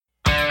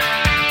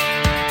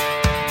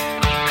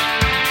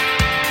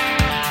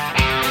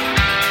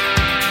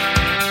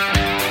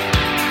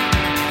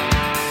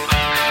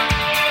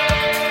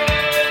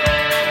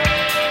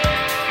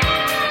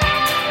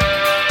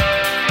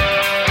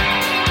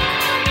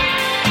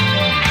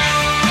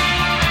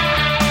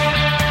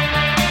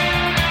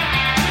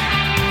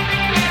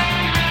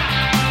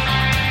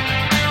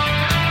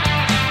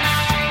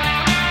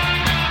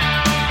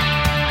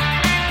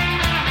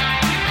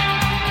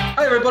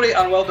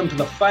and welcome to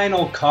the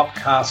final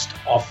Copcast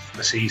of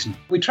the season.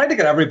 We tried to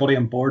get everybody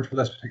on board for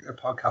this particular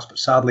podcast, but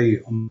sadly,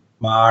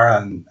 Omar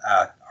and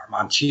our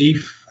man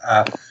Chief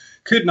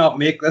could not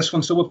make this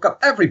one, so we've got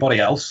everybody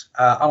else.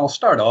 And I'll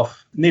start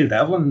off. Neil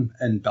Devlin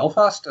in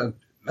Belfast.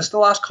 Missed the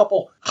last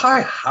couple.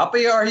 How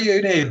happy are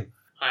you, Neil?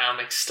 I am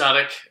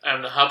ecstatic.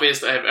 I'm the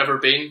happiest I've ever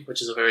been,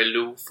 which is a very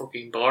low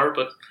fucking bar,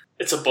 but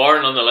it's a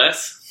bar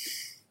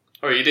nonetheless.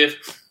 How are you, Dave?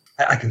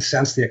 I can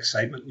sense the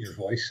excitement in your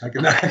voice.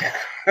 I'm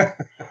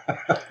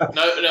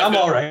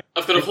all right.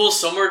 I've got a whole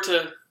summer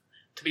to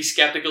be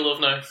sceptical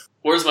of now.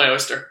 Where's my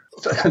oyster?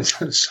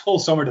 It's a whole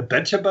summer to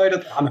bitch about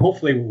it, and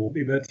hopefully we won't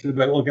be bitching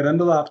about it. We'll get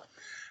into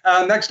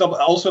that. Next up,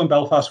 also in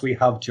Belfast, we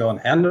have John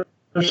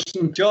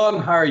Henderson.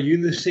 John, how are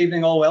you this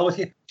evening? All well with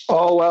you?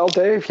 All well,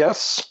 Dave.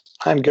 Yes,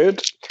 I'm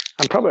good.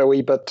 I'm probably a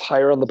wee bit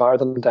higher on the bar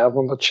than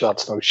Devlin, but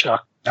that's no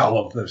shock. Oh,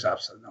 well, there's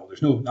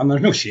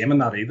no shame in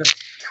that either.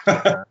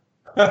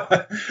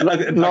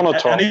 None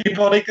at all.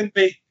 Anybody can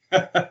be.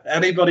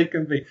 Anybody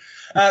can be.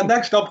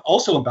 Next up,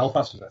 also in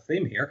Belfast, there's a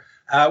theme here.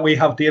 We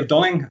have Dave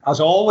Dunning. As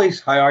always,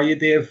 how are you,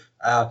 Dave?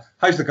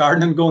 How's the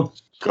gardening going?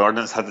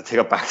 Gardening's had to take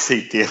a back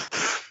seat, Dave.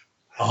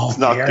 Oh, it's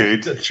not good.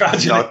 It's a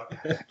tragedy.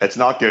 It's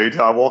not good.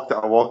 I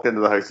walked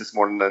into the house this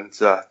morning and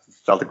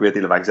felt a great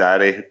deal of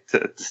anxiety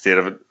at the state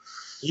of it.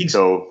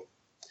 So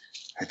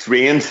it's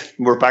rained.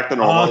 We're back to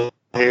normal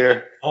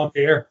here. Oh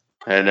dear.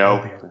 I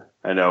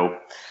know.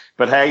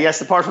 But hey, yes,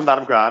 apart from that,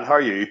 I'm grand. How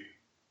are you?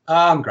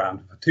 I'm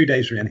grand. 2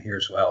 days rain here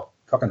as well.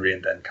 Fucking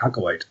rained in. Can't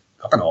go out.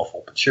 Fucking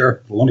awful. But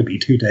sure, it'll only be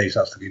 2 days.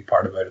 That's the good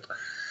part about it.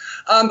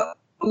 And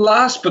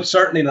last but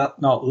certainly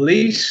not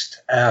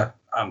least,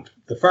 and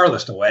the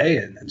furthest away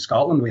in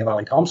Scotland, we have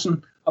Ali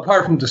Thompson.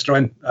 Apart from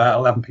destroying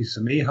 11 pieces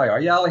of me, how are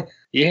you, Ali?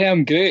 Yeah,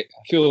 I'm great.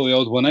 I feel the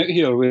odd one out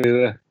here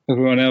with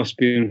everyone else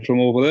being from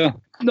over there.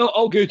 No,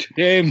 all good.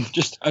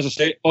 Just, as I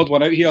say, odd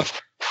one out here.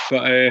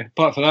 But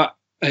apart from that,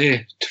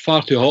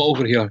 far too hot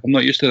over here. I'm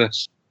not used to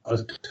this.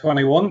 Was it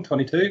 21,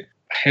 22?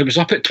 It was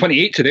up at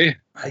 28 today.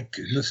 My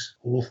goodness.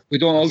 Oh, we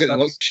don't all get the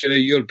luxury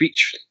of your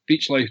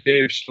beach life,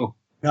 Dave, so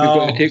we've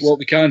got to take what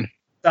we can.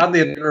 Sadly,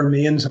 it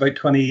remains about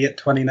 28,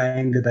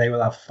 29 today with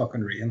that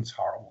fucking rain. It's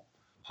horrible.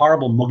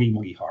 Horrible,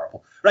 muggy,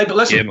 horrible. Right, but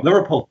listen, yeah,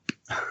 Liverpool.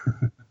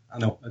 I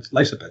know,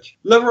 life's a bitch.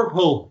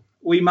 Liverpool,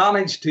 we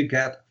managed to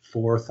get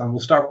fourth, and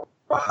we'll start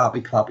with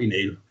happy, clappy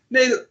Neil.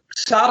 Neil,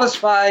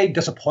 satisfied,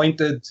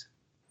 disappointed?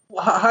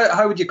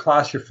 How would you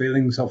class your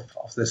feelings of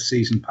this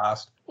season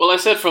past? Well, I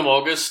said from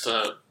August,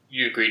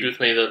 you agreed with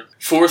me that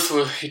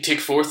you take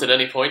fourth at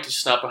any point to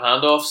snap a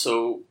hand off,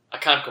 so I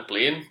can't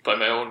complain by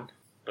my own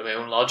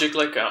logic.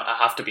 Like, I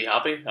have to be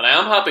happy, and I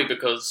am happy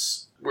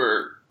because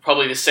we're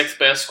probably the sixth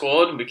best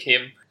squad and we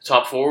came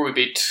top four. We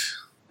beat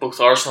both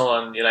Arsenal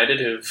and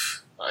United,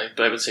 who've, I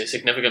would say,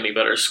 significantly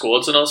better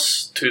squads than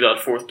us, to that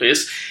fourth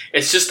place.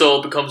 It's just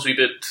all becomes a wee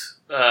bit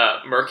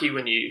murky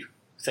when you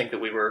think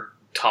that we were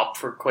top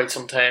for quite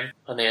some time,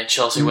 and then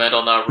Chelsea went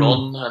on that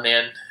run, and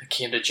then it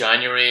came to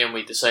January and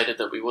we decided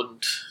that we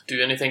wouldn't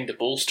do anything to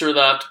bolster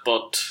that.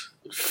 But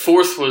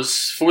fourth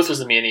was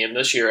the main aim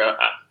this year.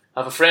 I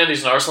have a friend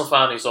who's an Arsenal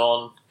fan who's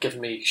on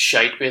giving me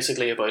shite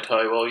basically about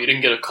how, well, you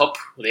didn't get a cup.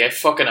 The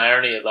fucking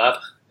irony of that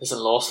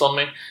isn't lost on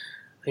me.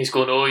 He's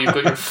going, oh, you've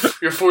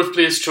got your fourth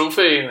place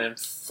trophy, and then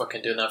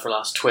fucking doing that for the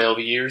last 12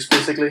 years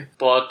basically.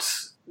 But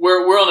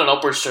we're on an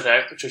upwards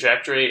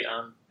trajectory,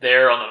 and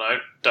they're on a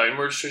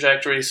downwards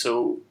trajectory,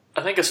 so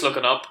I think it's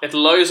looking up. It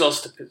allows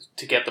us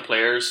to get the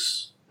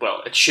players.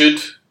 Well, it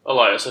should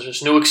allow us.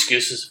 There's no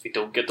excuses if we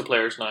don't get the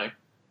players now.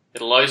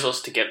 It allows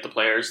us to get the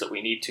players that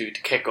we need to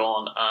kick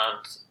on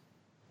and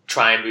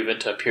try and move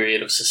into a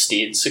period of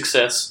sustained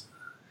success,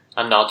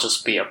 and not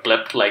just be a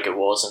blip like it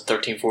was in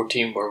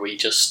 13-14 where we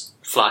just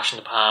flash in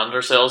the pan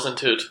ourselves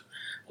into it.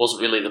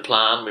 Wasn't really the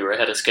plan. We were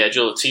ahead of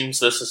schedule. It seems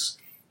this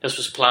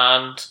was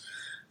planned.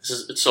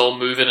 It's all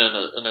moving in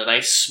a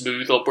nice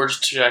smooth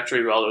upwards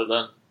trajectory rather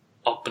than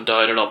up and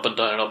down and up and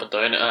down and up and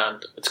down,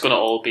 and it's going to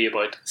all be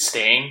about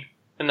staying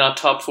in that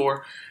top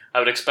four. I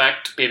would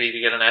expect maybe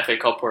to get an FA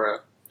Cup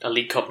or a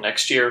League Cup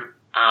next year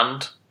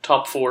and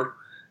top four.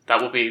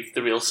 That will be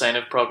the real sign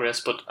of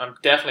progress, but I'm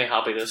definitely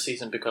happy this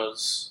season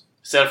because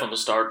I said from the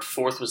start,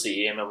 fourth was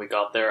the aim and we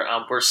got there,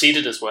 and we're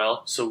seeded as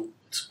well, so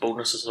it's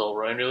bonuses all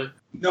around really.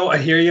 No, I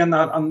hear you on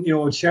that,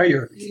 and share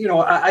your.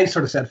 I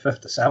sort of said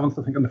fifth to seventh,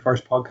 I think, on the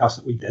first podcast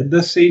that we did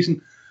this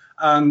season,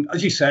 and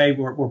as you say,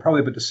 we're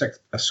probably about the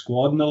sixth best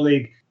squad in the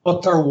league.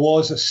 But there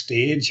was a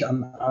stage,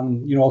 and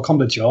I'll come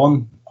to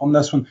John on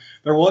this one.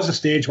 There was a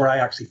stage where I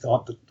actually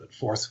thought that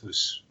fourth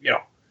was,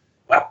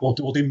 well,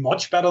 we'll do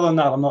much better than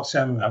that. I'm not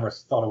saying I ever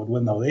thought I would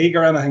win the league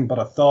or anything, but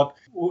I thought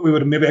we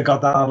would have maybe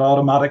got that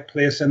automatic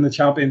place in the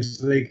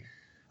Champions League.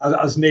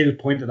 As Neil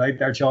pointed out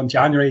there, John,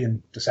 January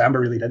and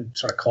December really did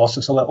sort of cost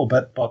us a little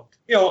bit. But,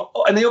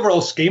 in the overall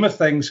scheme of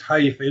things, how are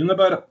you feeling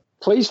about it?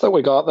 Pleased that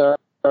we got there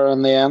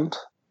in the end,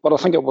 but I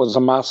think it was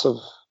a massive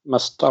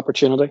missed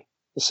opportunity,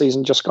 the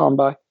season just gone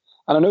by.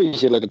 And I know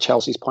you look at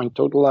Chelsea's point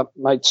total, that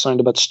might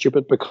sound a bit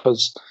stupid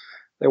because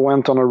they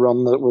went on a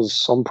run that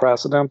was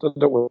unprecedented.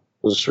 It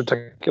was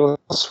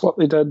ridiculous what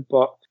they did,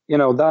 but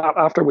that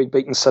after we'd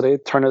beaten City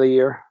at turn of the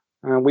year,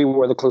 we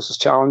were the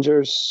closest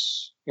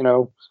challengers.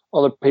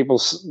 Other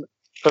people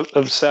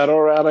have said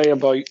already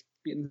about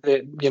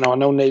I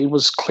know Neil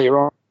was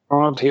clear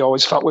on it. He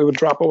always felt we would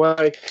drop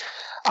away.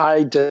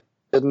 I did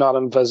not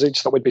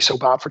envisage that we'd be so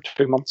bad for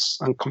 2 months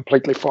and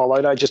completely fall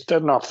out. I just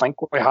did not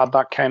think we had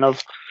that kind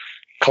of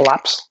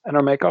collapse in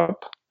our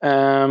makeup.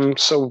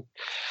 So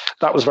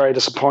that was very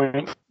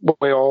disappointing.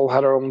 We all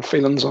had our own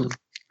feelings on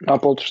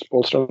not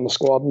bolstering the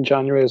squad in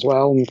January as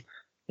well. And,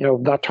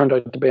 that turned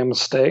out to be a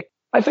mistake.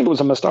 I think it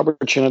was a missed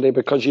opportunity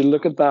because you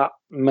look at that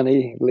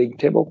mini league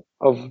table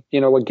of,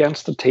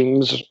 against the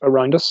teams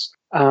around us.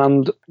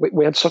 And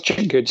we had such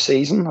a good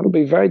season. It'll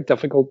be very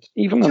difficult,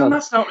 even.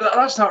 That's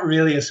not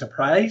really a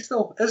surprise,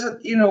 though, is it?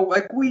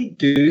 We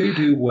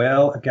do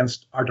well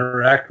against our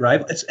direct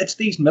rival. It's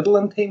these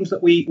Midland teams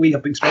that we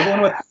have been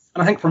struggling with.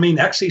 And I think for me,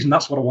 next season,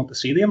 that's what I want to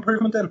see the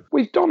improvement in.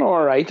 We've done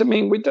all right. I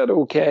mean, we did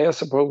okay, I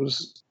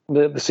suppose,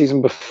 the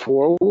season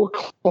before we were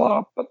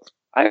Klopp, but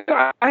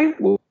I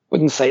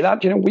wouldn't say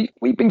that.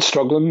 We've been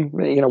struggling.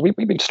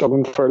 We've been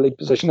struggling for a league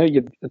position.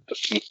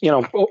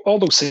 All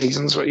those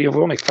seasons, you've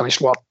only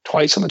finished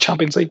twice in the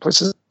Champions League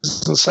places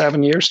in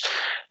 7 years.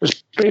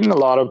 There's been a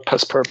lot of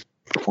piss poor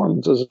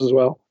performances as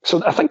well.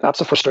 So I think that's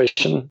a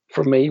frustration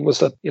for me, was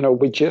that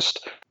we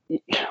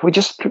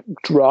just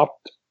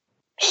dropped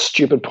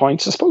stupid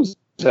points. I suppose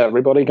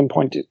everybody can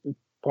point to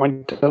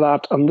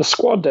that, and the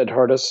squad did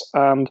hurt us.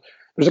 And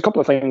there's a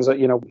couple of things that,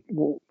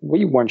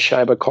 we weren't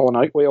shy about calling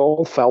out. We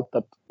all felt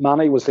that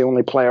Manny was the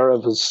only player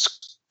of his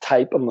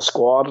type in the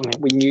squad, and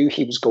we knew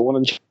he was going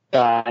in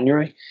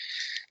January.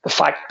 The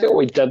fact that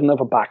we didn't have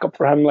a backup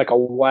for him, like a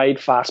wide,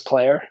 fast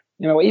player,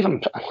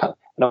 even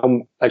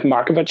like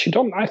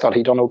Markovic, I thought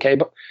he'd done okay,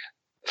 but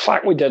the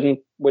fact we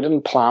didn't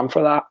plan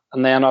for that,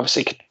 and then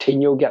obviously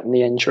Coutinho getting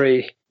the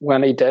injury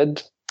when he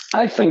did,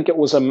 I think it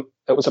was a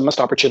missed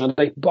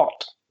opportunity.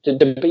 But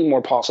to be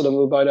more positive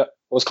about it,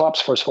 was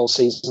Klopp's first full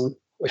season.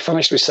 We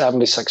finished with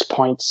 76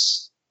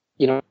 points.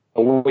 We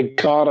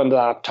got into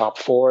that top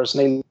four. As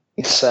Neil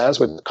says,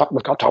 we've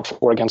got top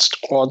four against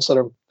squads that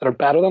are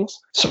better than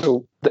us.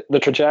 So the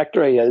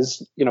trajectory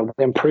is, the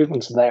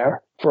improvement's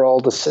there for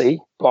all to see.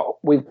 But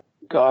we've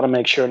got to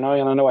make sure now,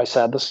 and I know I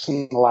said this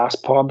in the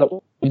last pod, that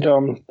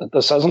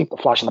this isn't the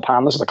flash in the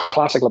pan. This is a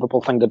classic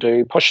Liverpool thing to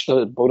do. Push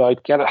the boat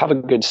out, have a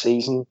good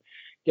season,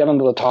 get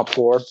into the top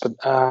four, but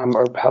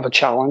or have a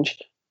challenge,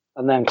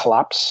 and then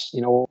collapse.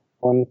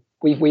 And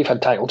we've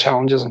had title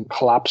challenges and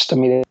collapsed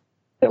immediately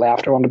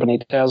after under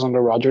Benitez,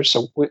 under Rodgers.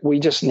 So we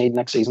just need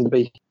next season to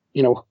be,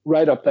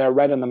 right up there,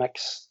 right in the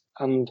mix,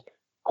 and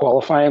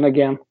qualifying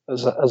again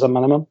as a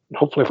minimum. And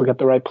hopefully, if we get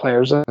the right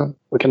players in,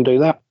 we can do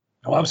that.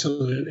 Oh,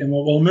 absolutely. And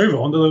we'll move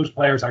on to those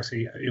players.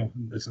 Actually,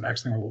 it's the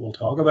next thing we'll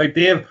talk about.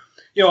 Dave,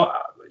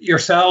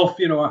 yourself,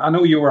 I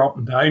know you were up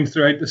and down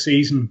throughout the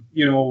season.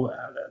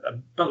 A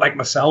bit like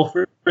myself,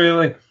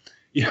 really.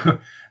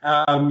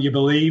 You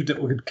believed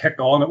it would kick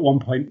on at one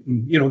point,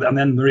 and and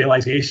then the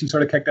realization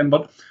sort of kicked in.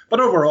 But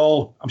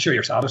overall, I'm sure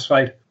you're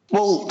satisfied.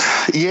 Well,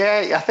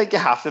 yeah, I think you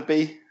have to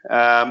be.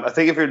 I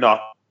think if you're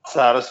not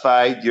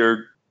satisfied,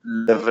 you're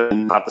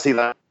living fantasy.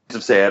 That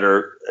I've said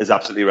is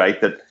absolutely right.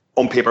 That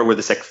on paper we're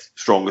the sixth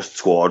strongest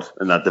squad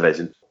in that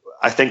division.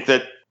 I think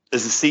that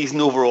as a season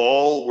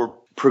overall, we're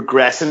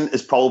progressing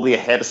is probably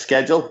ahead of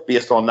schedule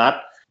based on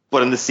that.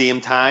 But in the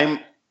same time,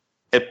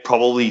 it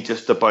probably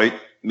just about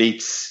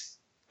meets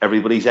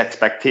everybody's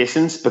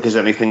expectations, because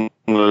anything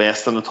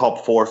less than the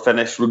top four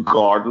finish,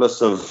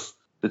 regardless of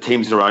the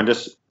teams around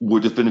us,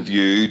 would have been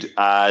viewed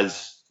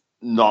as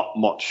not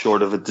much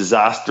short of a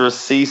disastrous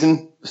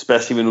season,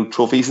 especially with no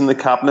trophies in the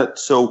cabinet.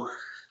 So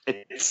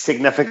it's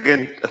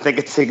significant. I think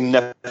it's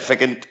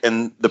significant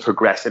in the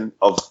progression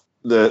of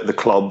the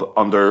club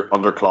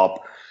under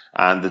Klopp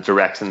and the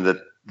direction that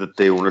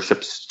the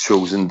ownership's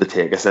chosen to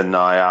take us in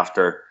now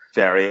after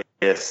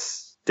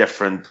various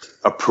different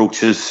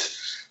approaches.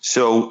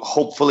 So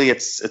hopefully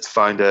it's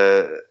found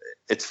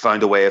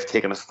a way of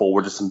taking us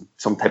forward to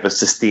some type of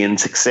sustained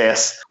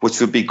success, which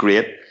would be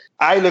great.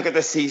 I look at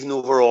the season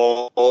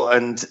overall,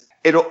 and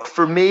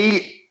for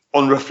me,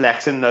 on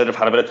reflection, now that I've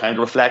had a bit of time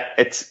to reflect,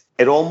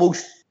 it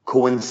almost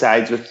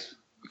coincides with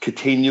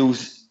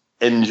Coutinho's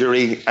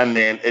injury and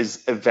then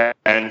his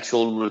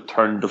eventual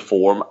return to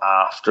form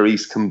after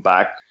he's come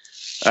back.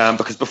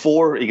 Because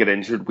before he got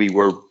injured, we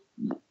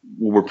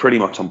were pretty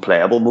much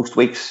unplayable most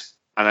weeks.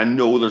 And I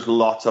know there's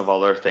lots of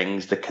other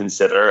things to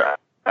consider,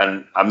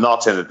 and I'm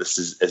not saying that this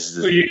is.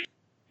 So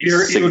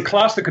you would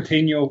class the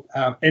Coutinho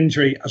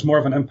injury as more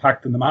of an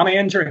impact than the Mane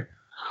injury?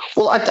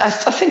 Well, I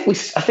think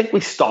we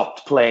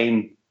stopped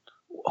playing.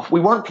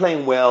 We weren't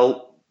playing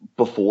well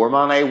before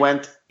Mane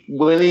went.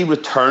 When he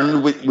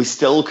returned, we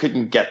still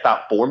couldn't get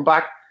that form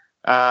back.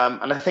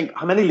 And I think,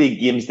 how many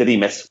league games did he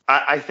miss?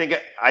 I think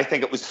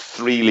it was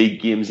 3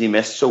 league games he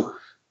missed. So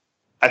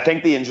I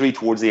think the injury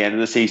towards the end of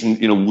the season,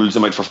 rules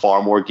him out for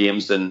far more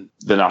games than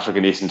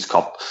African Nations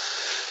Cup.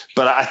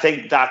 But I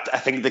think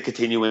the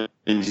Coutinho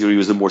injury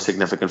was a more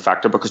significant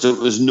factor, because there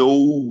was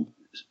no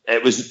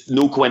it was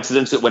no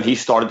coincidence that when he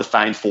started to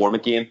find form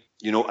again,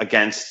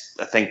 against,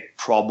 I think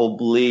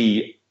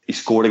probably he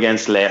scored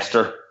against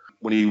Leicester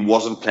when he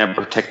wasn't playing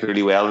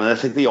particularly well. And I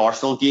think the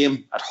Arsenal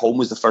game at home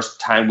was the first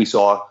time we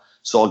saw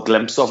a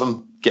glimpse of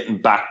him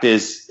getting back to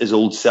his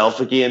old self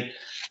again.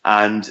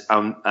 And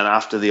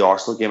after the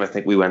Arsenal game, I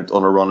think we went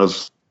on a run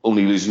of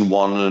only losing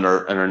one in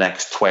our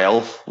next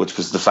 12, which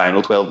was the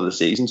final 12 of the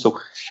season. So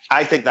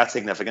I think that's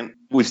significant.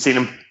 We've seen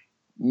him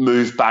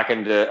move back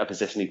into a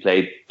position he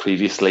played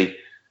previously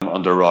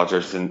under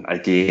Rodgers, and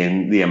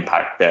again the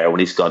impact there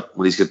when he's got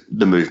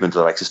the movement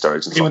of like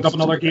Sturridge. He went up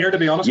another gear, to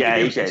be honest. Yeah,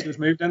 he was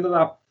moved into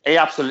that. He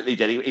absolutely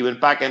did. He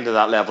went back into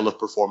that level of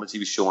performance he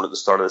was showing at the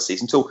start of the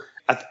season. So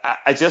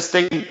I just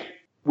think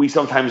we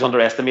sometimes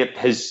underestimate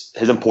his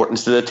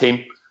importance to the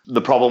team.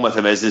 The problem with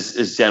him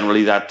is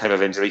generally that type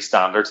of injury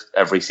standard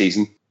every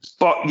season.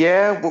 But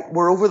yeah,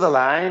 we're over the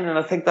line, and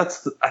I think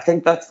that's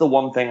the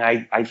one thing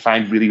I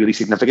find really, really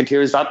significant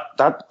here is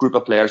that group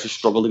of players who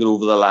struggle to get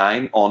over the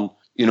line on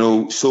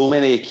so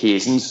many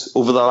occasions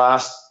over the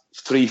last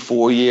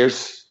 3-4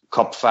 years,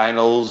 cup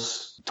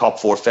finals, top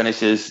 4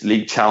 finishes,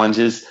 league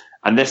challenges,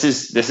 and this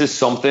is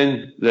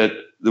something that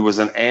there was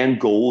an end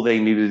goal they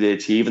needed to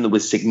achieve, and there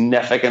was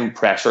significant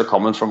pressure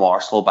coming from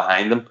Arsenal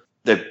behind them.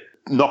 They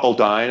knuckled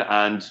down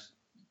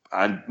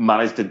and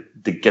managed to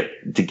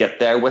get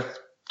there with.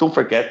 Don't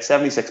forget,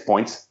 76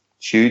 points,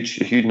 a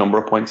huge number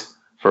of points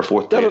for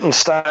 4th place. Did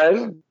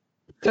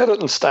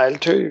it in style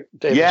too,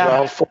 David.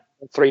 Yeah.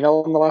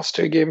 3-0 in the last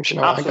 2 games.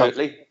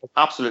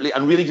 Absolutely,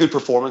 and really good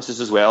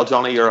performances as well.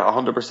 Johnny, you're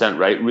 100%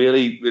 right.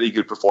 Really, really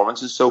good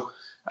performances. So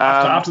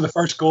after the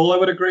first goal, I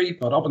would agree,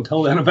 but up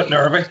until then, a bit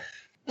nervy.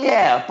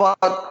 Yeah, but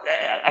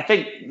I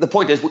think the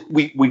point is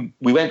we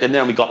went in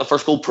there and we got the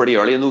first goal pretty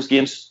early in those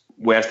games.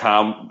 West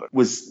Ham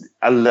was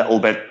a little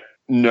bit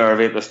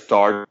nervy at the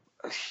start.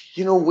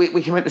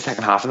 We came out the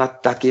second half, and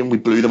that game we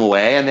blew them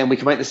away, and then we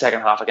came out the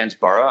second half against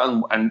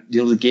Borough, and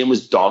the game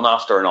was done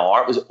after an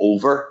hour. It was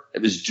over.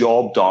 It was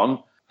job done.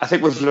 I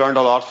think we've learned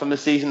a lot from the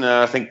season, and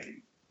I think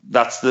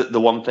that's the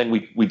one thing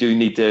we do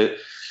need to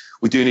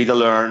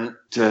learn,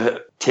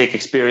 to take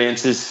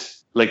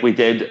experiences like we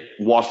did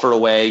Watford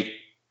away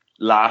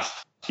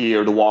last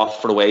year to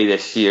Watford away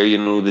this year.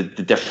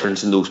 The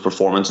difference in those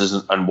performances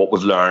and what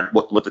we've learned,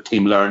 what the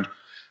team learned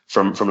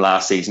from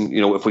last season.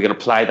 If we can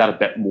apply that a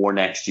bit more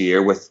next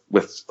year with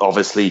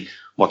obviously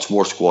much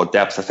more squad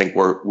depth, I think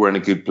we're in a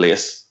good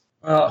place.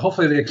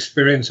 Hopefully the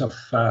experience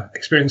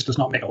does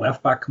not make a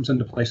left back comes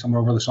into play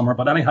somewhere over the summer.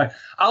 But anyhow,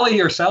 Ali,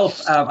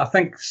 yourself, I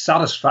think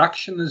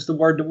satisfaction is the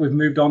word that we've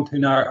moved on to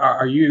now.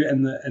 Are you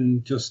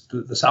in just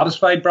the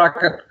satisfied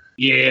bracket?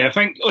 Yeah, I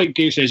think like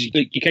Dave says,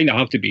 you kind of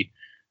have to be.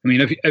 I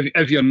mean,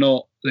 if you're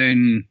not,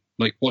 then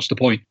like what's the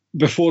point?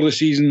 Before the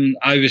season,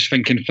 I was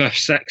thinking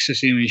 5th, 6th, the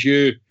same as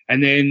you.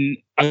 And then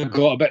I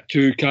got a bit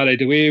too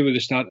carried away with the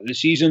start of the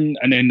season,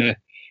 and then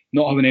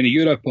not having any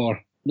Europe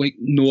or like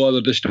no other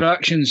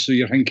distractions. So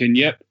you're thinking,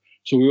 yep.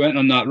 So we went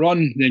on that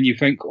run. Then you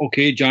think,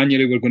 okay,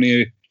 January we're going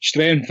to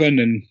strengthen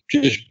and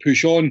just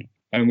push on,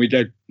 and we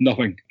did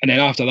nothing. And then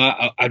after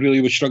that, I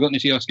really was struggling to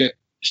see us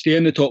stay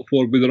in the top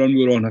 4 with the run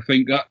we were on. I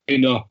think that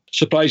kind of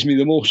surprised me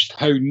the most,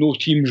 how no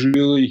teams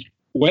really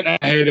went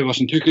ahead of us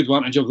and took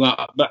advantage of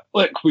that. But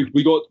look,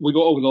 we got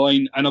over the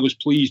line, and I was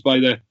pleased by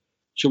the,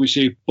 shall we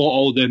say,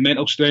 bottle, the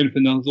mental strength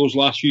in those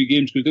last few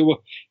games, because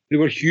they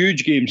were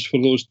huge games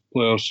for those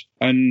players,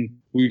 and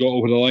we got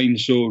over the line.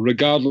 So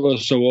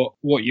regardless of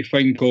what you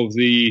think of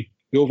the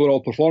overall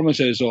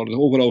performances or the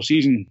overall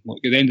season,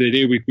 like at the end of the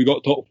day, we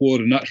got top 4,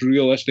 and that's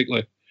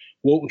realistically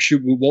what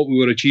we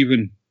were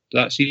achieving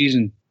that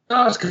season.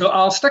 That's cool.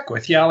 I'll stick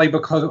with you, Ali,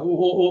 because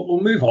we'll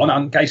move on.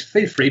 And guys,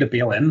 feel free to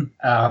bail in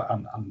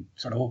and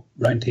sort of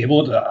round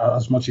table it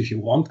as much as you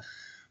want.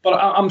 But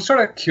I'm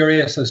sort of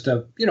curious as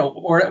to,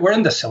 we're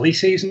in the silly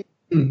season.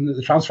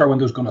 The transfer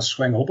window is going to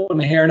swing open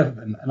here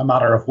in a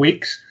matter of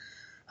weeks.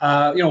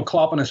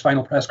 Klopp in his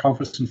final press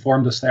conference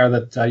informed us there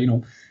that,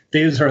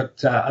 deals are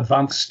at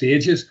advanced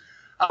stages.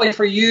 Ali,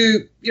 for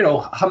you,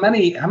 how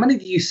many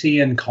do you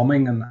see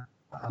incoming,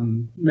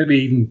 and maybe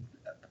even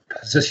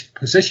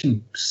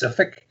position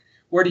specific?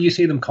 Where do you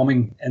see them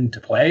coming into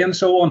play and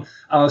so on? And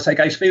I'll say,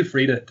 guys, feel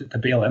free to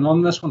bail in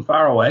on this one,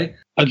 far away.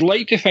 I'd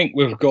like to think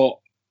we've got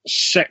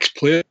 6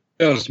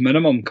 players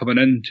minimum coming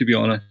in, to be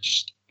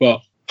honest. But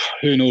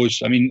who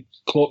knows? I mean,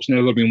 Klopp's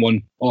never been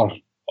one, or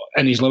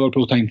in his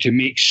Liverpool time, to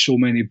make so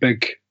many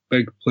big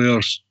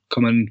players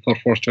come in for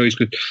first choice.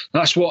 Because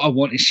that's what I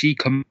want to see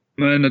come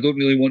in. I don't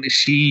really want to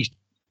see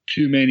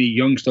too many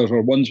youngsters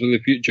or ones for the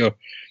future,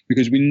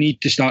 because we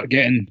need to start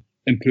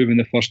improving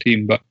the first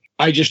team. But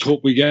I just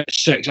hope we get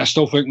 6. I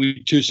still think we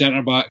need 2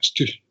 centre-backs,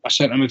 a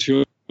centre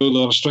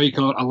midfielder, a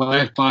striker, a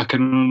left-back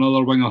and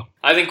another winger.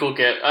 I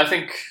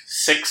think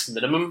 6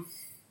 minimum.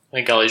 I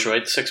think Ali's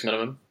right, 6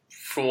 minimum.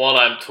 From what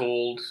I'm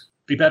told...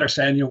 Be better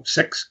saying,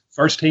 6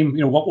 first team.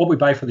 What we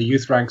buy for the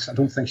youth ranks, I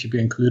don't think should be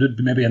included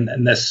maybe in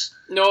this...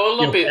 No, it'll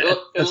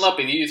not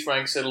be the youth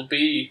ranks. It'll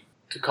be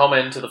to come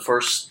into the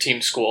first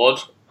team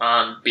squad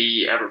and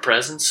be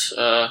ever-present.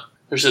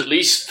 There's at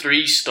least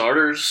 3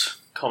 starters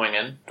coming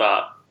in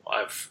that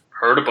I've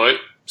heard about,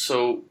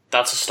 so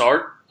that's a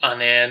start. And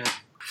then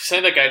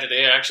saying that guy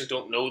today, I actually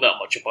don't know that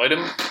much about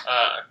him.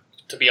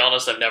 To be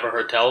honest, I've never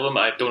heard tell of him.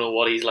 I don't know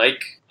what he's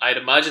like. I'd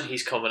imagine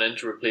he's coming in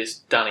to replace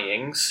Danny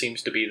Ings,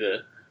 seems to be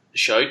the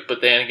shout. But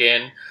then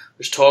again,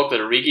 there's talk that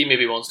Origi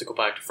maybe wants to go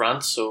back to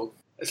France. So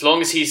as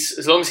long as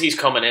he's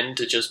coming in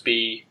to just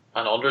be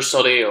an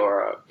understudy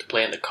or to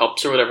play in the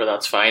cups or whatever,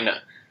 that's fine.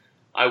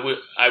 I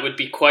would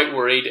be quite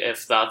worried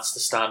if that's the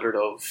standard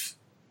of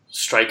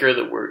striker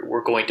that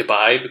we're going to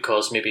buy,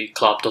 because maybe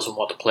Klopp doesn't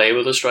want to play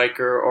with a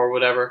striker or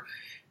whatever.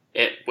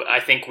 I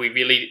think we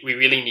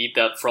really need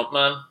that front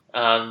man,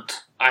 and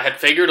I had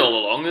figured all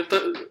along that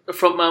the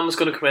front man was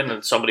going to come in,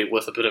 and somebody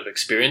with a bit of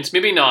experience.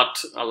 Maybe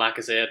not a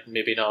Lacazette,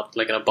 maybe not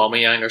like an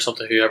Aubameyang or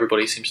something who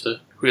everybody seems to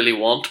really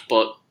want,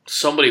 but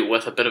somebody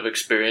with a bit of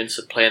experience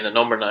at playing the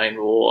number 9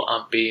 role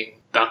and being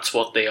that's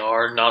what they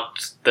are,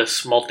 not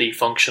this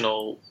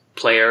multifunctional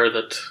player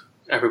that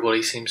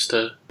everybody seems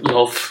to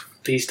love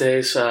these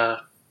days.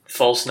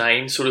 False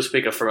 9, so to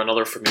speak, or from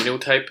another Firmino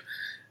type.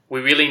 We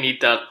really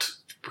need that,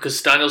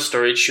 because Daniel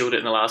Sturridge showed it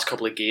in the last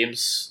couple of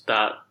games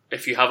that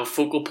if you have a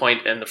focal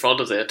point in the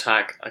front of the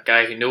attack, a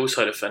guy who knows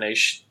how to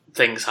finish,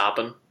 things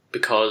happen.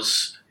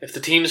 Because if the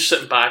team's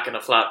sitting back in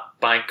a flat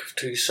bank of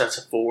 2 sets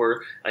of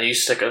 4 and you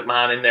stick a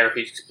man in there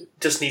who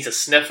just needs a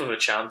sniff of a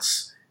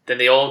chance, then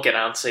they all get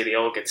antsy, they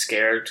all get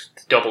scared,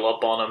 double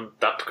up on him,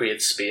 that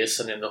creates space,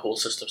 and then the whole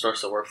system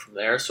starts to work from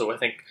there. So I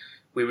think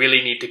we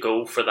really need to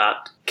go for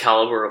that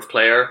caliber of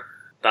player,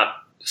 that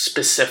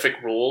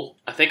specific role.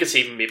 I think it's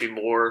even maybe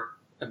more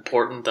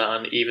important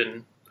than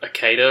even a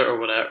Keita or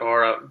whatever,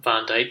 or a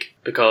Van Dijk,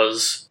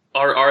 because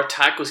our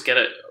attack was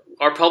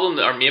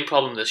our main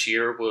problem this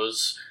year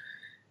was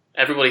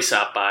everybody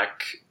sat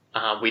back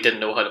and we didn't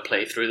know how to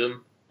play through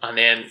them, and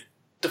then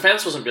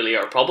defence wasn't really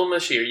our problem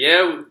this year.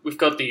 Yeah, we've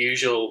got the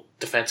usual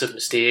defensive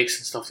mistakes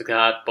and stuff like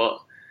that,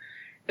 but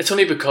it's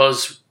only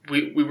because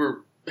we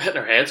were hitting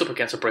our heads up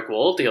against a brick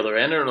wall at the other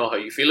end. I don't know how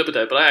you feel about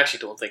that, but I actually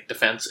don't think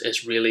defence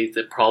is really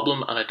the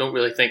problem, and I don't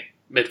really think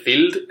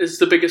midfield is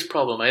the biggest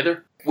problem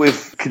either.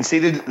 We've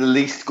conceded the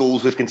least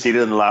goals we've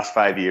conceded in the last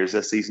 5 years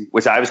this season,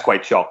 which I was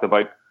quite shocked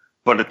about,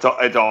 but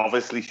it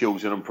obviously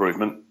shows an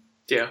improvement.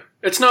 Yeah,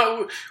 it's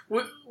not.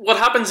 What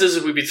happens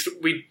is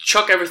we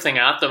chuck everything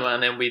at them,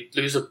 and then we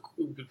lose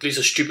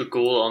a stupid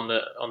goal on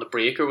the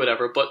break or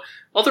whatever. But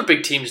other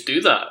big teams do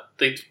that.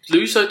 They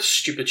lose out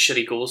stupid,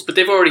 shitty goals, but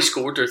they've already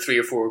scored their 3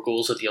 or 4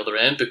 goals at the other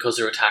end because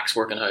their attack's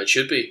working how it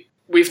should be.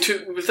 We've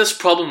this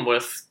problem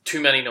with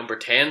too many number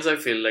 10s. I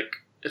feel like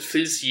it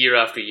feels year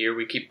after year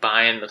we keep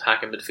buying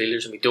attacking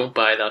midfielders and we don't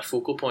buy that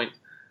focal point,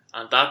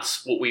 and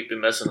that's what we've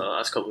been missing the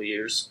last couple of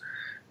years.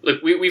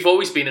 Like we've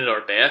always been at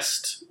our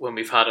best when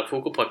we've had a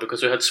focal point,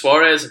 because we had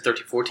Suarez in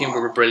 13-14,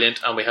 we were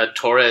brilliant, and we had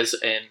Torres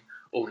in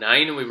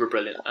 09 and we were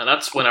brilliant. And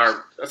that's when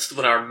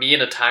our main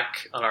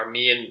attack and our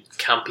main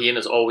campaign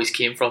has always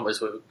came from,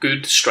 is with a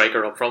good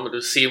striker up front. It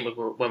was the same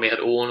when we had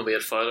Owen and we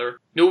had Fowler.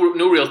 No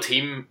real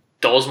team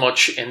does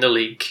much in the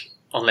league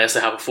unless they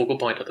have a focal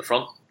point at the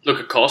front. Look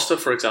at Costa,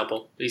 for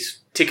example.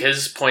 Take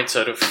his points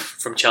out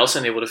from Chelsea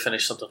and they would have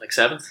finished something like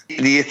 7th.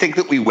 Do you think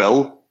that we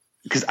will?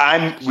 Because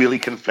I'm really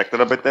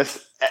conflicted about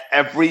this.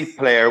 Every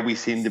player we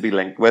seem to be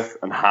linked with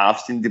and have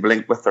seemed to be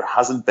linked with, there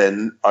hasn't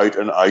been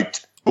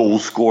out-and-out goal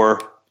scorer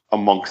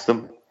amongst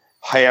them.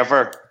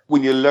 However,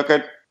 when you look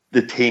at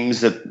the teams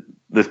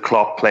that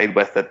Klopp played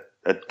with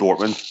at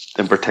Dortmund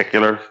in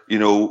particular, you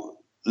know,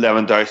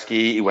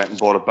 Lewandowski, he went and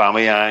bought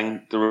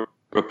Aubameyang to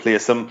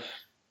replace him.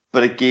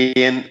 But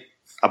again,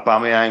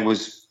 Aubameyang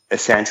was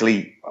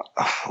essentially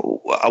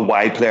a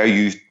wide player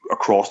used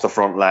across the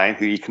front line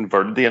who he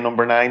converted to a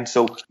number 9.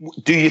 So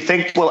do you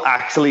think we'll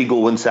actually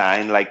go and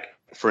sign, like,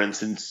 for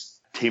instance,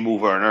 Timo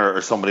Werner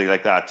or somebody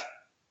like that?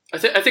 I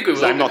think we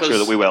will. I'm not sure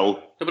that we will.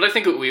 No, but I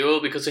think we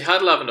will, because he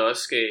had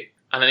Lewandowski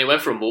and then he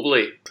went for Immobile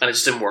and it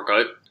just didn't work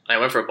out. And he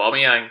went for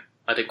Aubameyang.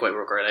 I didn't quite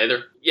work out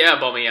either. Yeah,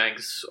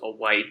 Aubameyang's a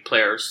wide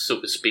player, so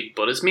to speak,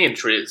 but his main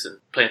trait is in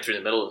playing through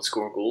the middle and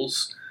scoring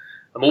goals.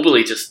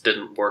 Immobile just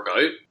didn't work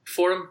out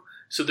for him.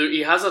 So he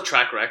has a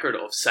track record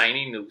of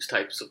signing those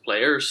types of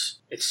players.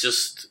 It's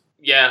just,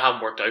 it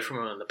hasn't worked out for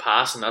him in the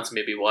past, and that's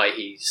maybe why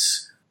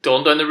he's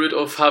gone down the route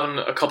of having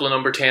a couple of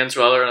number 10s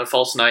rather than a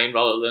false 9,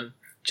 rather than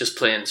just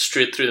playing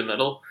straight through the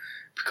middle,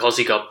 because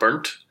he got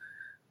burnt.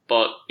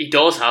 But he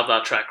does have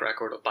that track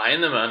record of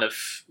buying them, and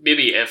if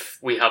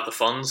we have the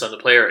funds and the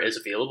player is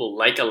available,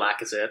 like a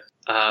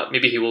Lacazette,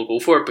 maybe he will go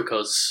for it,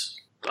 because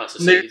as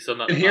I say, he's done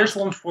that. And here's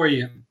one for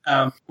you.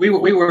 We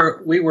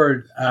were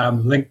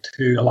linked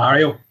to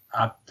Ilario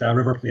at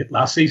River Plate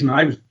last season.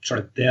 I was sort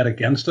of dead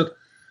against it.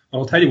 But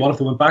I'll tell you what, if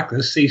they went back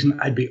this season,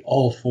 I'd be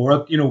all for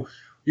it. You know,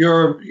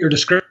 your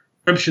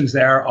descriptions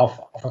there of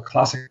a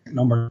classic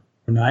number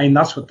 9,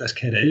 that's what this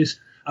kid is.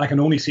 And I can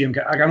only see him.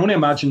 I can only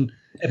imagine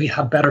if he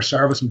had better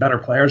service and better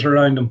players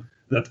around him,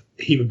 that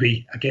he would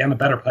be, again, a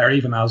better player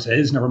even as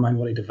is, never mind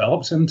what he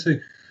develops into.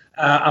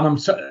 And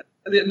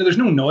there's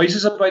no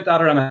noises about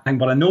that or anything,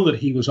 but I know that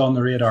he was on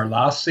the radar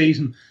last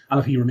season, and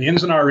if he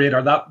remains on our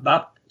radar,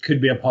 that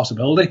could be a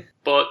possibility.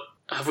 But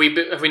have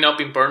we not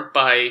been burnt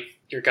by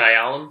your guy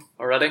Allen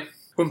already?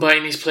 When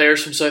buying these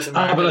players from South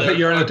America, but I think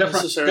you're in a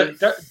different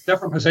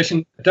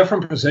position.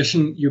 Different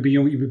position. You'll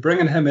be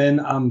bringing him in,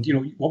 and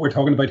what we're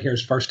talking about here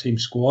is first team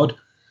squad.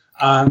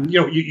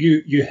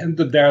 You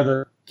hinted there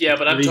that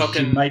but I'm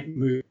talking might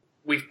move.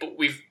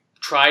 We've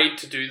tried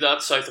to do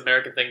that South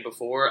American thing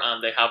before,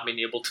 and they haven't been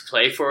able to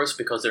play for us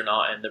because they're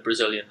not in the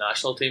Brazilian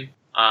national team,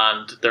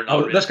 and they're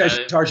not. This guy's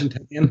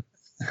Argentinian.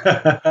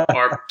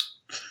 Or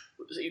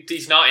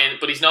he's not in,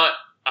 but he's not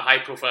a high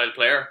profile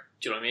player.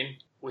 Do you know what I mean?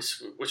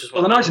 Which is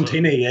what in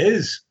Argentina he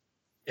is.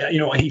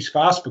 He's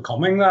fast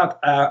becoming that.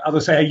 As I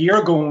say, a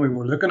year ago when we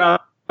were looking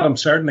at him,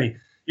 certainly,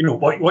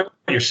 what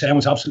you're saying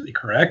was absolutely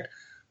correct.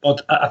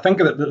 But I think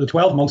that the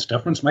 12 months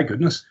difference, my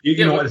goodness,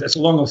 it's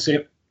along the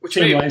same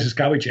lines as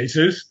Gabby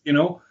Jesus.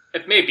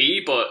 It may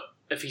be, but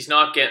if he's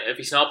not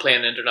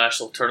playing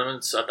international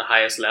tournaments at the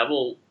highest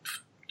level,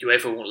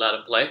 UEFA won't let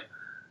him play,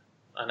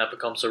 and that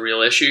becomes a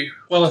real issue.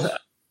 Well,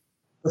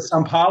 with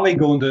Sampaoli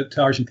going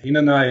to Argentina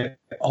now,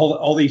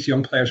 all these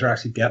young players are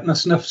actually getting a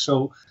sniff.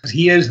 So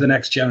he is the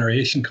next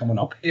generation coming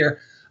up here,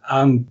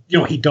 and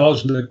he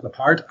does look the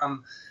part.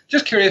 I'm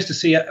just curious to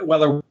see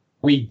whether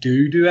we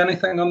do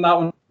anything on that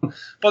one.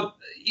 But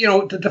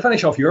to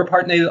finish off your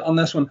part, Neil, on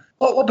this one,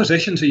 what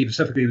positions are you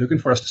specifically looking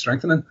for us to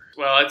strengthen in?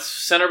 Well, it's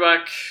centre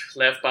back,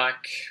 left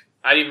back.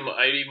 I'd even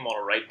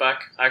want a right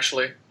back.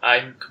 Actually,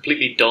 I'm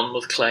completely done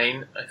with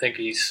Klein. I think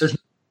there's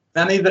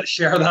many that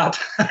share that.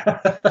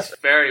 It's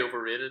very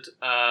overrated.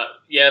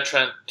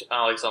 Trent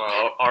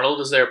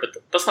Alexander-Arnold is there, but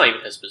that's not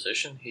even his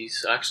position.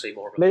 He's actually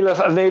more. Neil,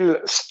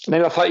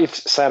 I thought you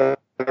said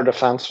our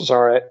defence was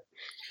all right.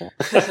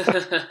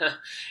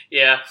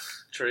 Yeah,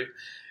 true.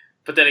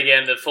 But then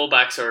again, the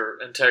fullbacks are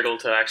integral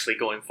to actually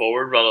going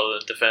forward rather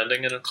than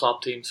defending in a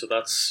Klopp team. So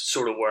that's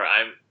sort of where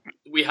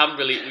we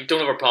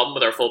don't have a problem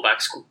with our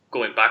fullbacks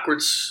going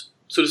backwards,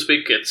 so to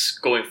speak. It's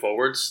going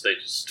forwards. They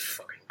just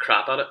fucking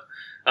crap at it.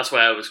 That's why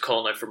I was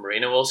calling out for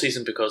Moreno all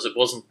season, because it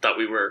wasn't that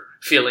we were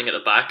failing at the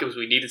back. It was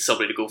we needed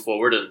somebody to go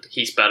forward, and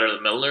he's better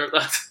than Milner at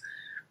that.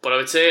 But I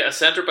would say a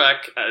centre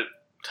back, I'd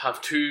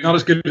have two. Not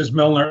as good as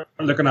Milner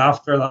looking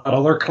after that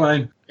other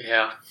Klein.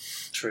 Yeah,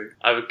 true.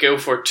 I would go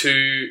for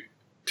two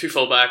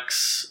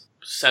fullbacks,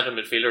 centre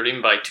midfielder, or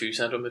even by two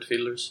centre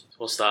midfielders.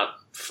 What's that?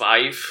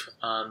 5,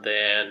 and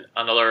then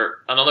another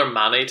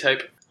Mane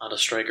type and a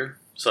striker.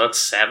 So that's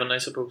 7, I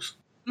suppose.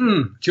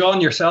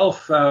 John,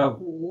 yourself,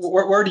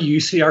 where do you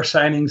see our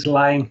signings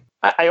lying?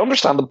 I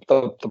understand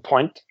the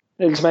point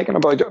he's making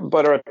about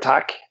our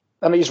attack,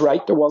 and he's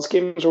right. There was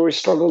games where we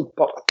struggled,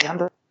 but at the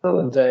end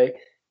of the day,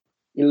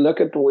 you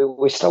look at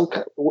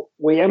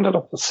we ended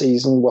up the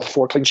season with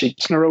 4 clean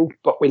sheets in a row,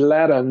 but we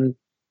let in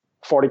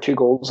 42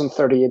 goals in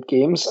 38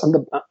 games, and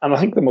I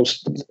think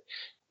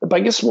the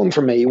biggest one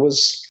for me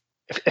was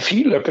if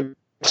you look at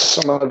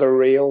some of the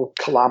real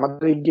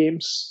calamity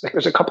games. Like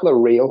there's a couple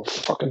of real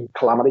fucking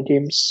calamity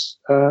games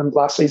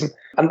last season,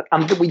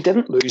 and we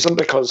didn't lose them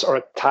because our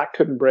attack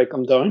couldn't break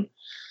them down.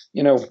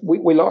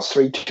 We lost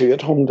 3-2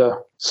 at home to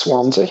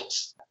Swansea.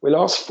 We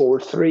lost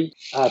 4-3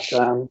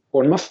 at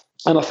Bournemouth,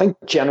 and I think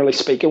generally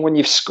speaking, when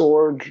you've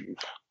scored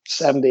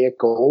 78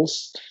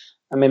 goals,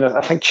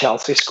 I think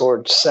Chelsea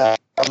scored 7,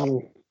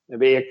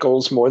 maybe 8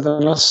 goals more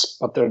than us,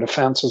 but their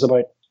defence was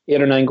about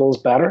 8 or 9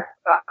 goals better.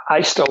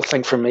 I still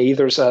think for me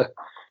there's a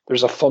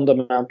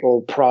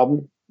fundamental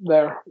problem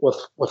there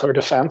with our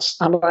defence,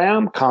 and I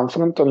am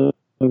confident. And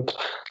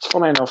it's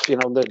funny enough,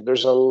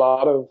 there's a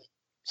lot of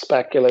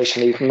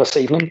speculation even this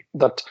evening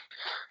that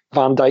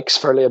Van Dijk's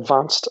fairly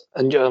advanced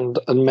and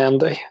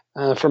Mendy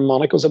from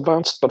Monaco's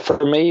advanced. But for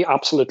me,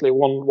 absolutely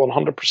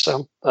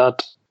 100%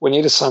 that we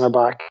need a centre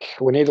back,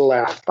 we need a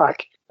left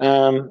back.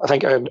 I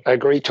think I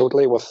agree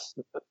totally with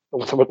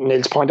what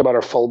Neil's point about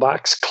our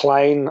fullbacks.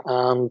 Klein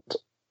and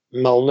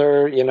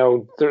Milner,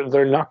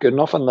 they're not good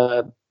enough in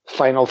the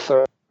final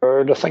third.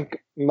 I think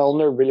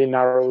Milner really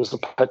narrows the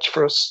pitch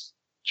for us,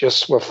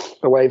 just with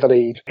the way that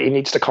he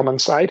needs to come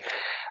inside.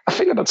 I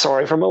feel a bit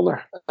sorry for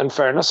Milner, in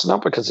fairness,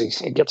 not because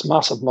he gets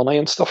massive money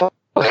and stuff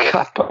like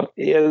that, but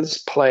he is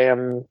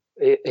playing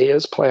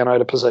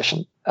out of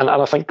position. And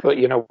I think that,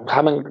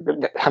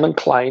 him and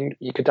Klein,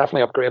 you could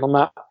definitely upgrade on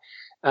that.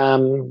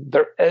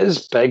 There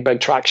is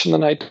big traction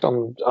tonight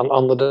on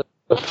the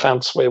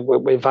defence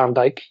with Van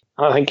Dijk.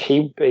 And I think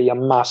he'd be a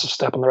massive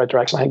step in the right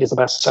direction. I think he's the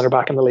best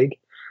centre-back in the league.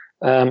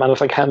 And I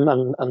think him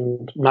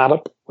and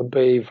Matip would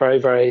be very,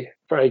 very,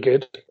 very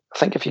good. I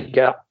think if you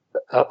get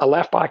a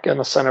left-back and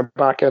a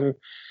centre-back and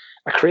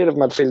a creative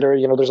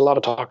midfielder, there's a lot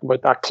of talk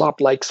about that. Klopp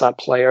likes that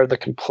player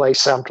that can play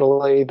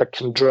centrally, that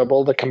can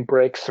dribble, that can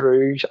break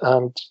through.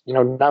 And,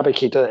 Naby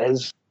Keita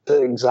is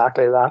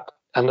exactly that.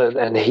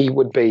 And he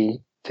would be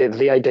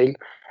the ideal.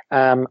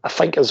 I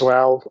think as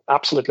well,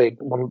 absolutely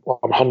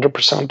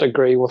 100%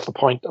 agree with the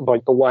point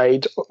about the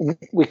wide.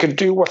 We could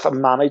do with a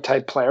Mane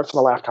type player for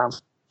the left hand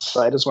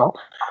side as well,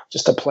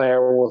 just a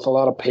player with a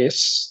lot of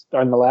pace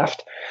down the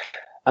left.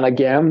 And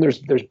again, there's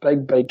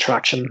big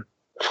traction.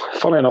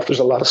 Funny enough, there's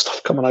a lot of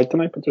stuff coming out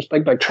tonight, but there's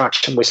big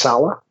traction with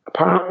Salah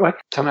apparently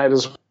tonight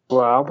as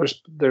well.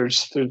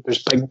 There's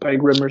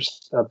big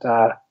rumours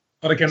that.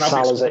 But again,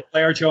 that'd be a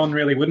player, John,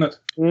 really, wouldn't it?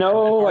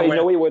 No, I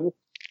know he wouldn't.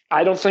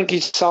 I don't think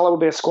Salah would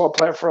be a squad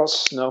player for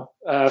us. No,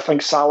 I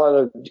think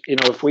Salah.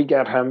 If we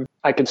get him,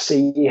 I could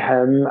see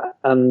him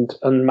and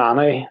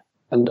Mane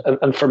and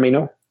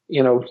Firmino.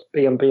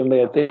 Being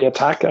the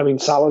attack. I mean,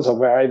 Salah's a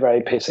very,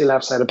 very pacey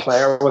left-sided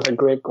player with a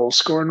great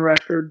goal-scoring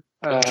record.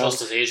 Just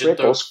his agent,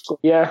 though.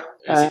 Yeah,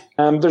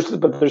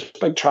 there's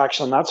big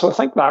traction on that. So I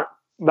think that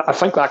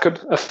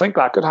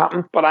could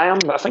happen. But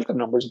I think the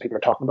numbers that people are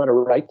talking about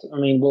are right. I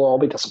mean, we'll all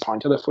be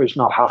disappointed if there's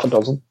not half a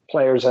dozen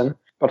players in.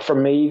 But for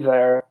me,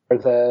 they're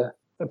the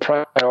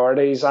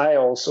priorities. I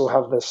also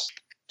have this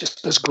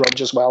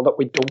grudge as well that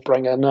we don't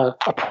bring in a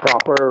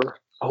proper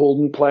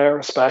holding player,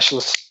 a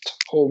specialist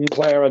holding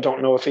player. I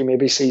don't know if he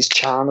maybe sees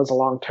Chan as a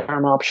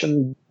long-term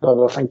option,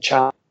 but I think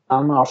Chan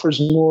offers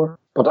more.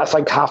 But I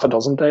think half a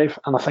dozen, Dave,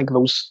 and I think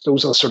those are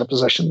the sort of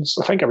positions.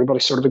 I think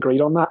everybody sort of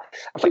agreed on that.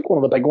 I think one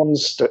of the big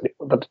ones that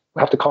we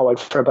have to call out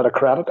for a bit of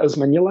credit is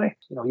Mignolet.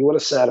 You would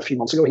have said a few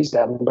months ago he's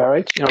dead and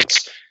buried.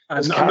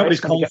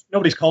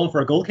 Nobody's calling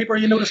for a goalkeeper.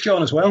 You noticed,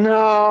 John, as well.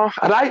 No,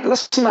 and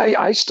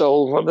I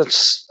still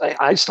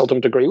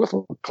don't agree with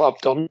what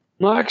Klopp done.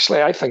 No,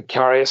 actually, I think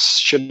Karius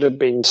should have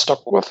been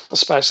stuck with,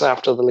 especially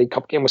after the League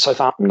Cup game with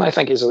Southampton. I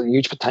think he's a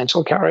huge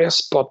potential,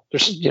 Karius, but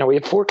he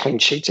had 4 clean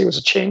sheets. He was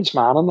a changed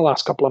man in the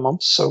last couple of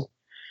months, so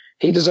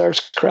he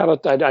deserves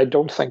credit. I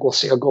don't think we'll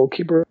see a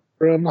goalkeeper,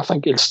 and I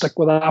think he'll stick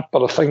with that.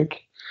 But I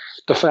think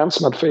defence,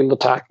 midfield,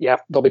 attack,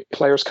 there'll be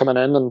players coming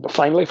in, and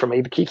finally, for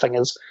me, the key thing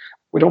is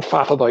we don't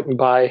faff about and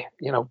buy,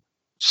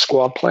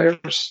 squad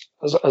players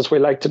as we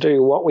like to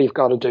do. What we've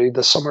got to do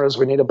this summer is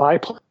we need to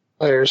buy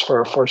players for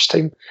our first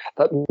team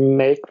that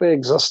make the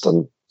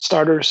existing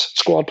starters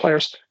squad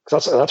players.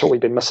 Because that's what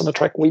we've been missing a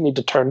trick. We need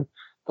to turn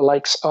the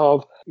likes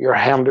of your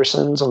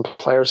Hendersons and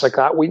players like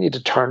that. We need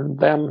to turn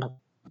them,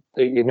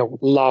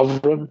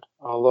 Lovren,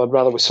 although I'd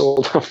rather we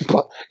sold them,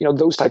 but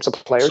those types of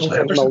players.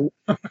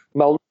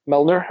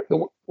 Milner,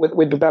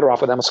 we'd be better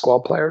off with them as squad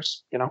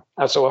players,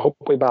 So I hope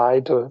we buy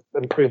to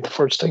improve the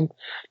first team,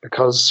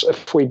 because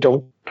if we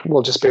don't,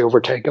 we'll just be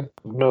overtaken.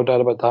 No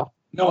doubt about that.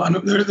 No, and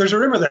there's a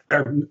rumour that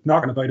they're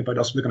knocking about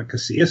us looking at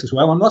Casillas as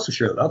well. I'm not so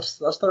sure that's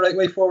the right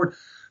way forward.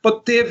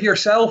 But Dave,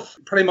 yourself,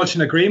 pretty much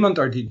in agreement,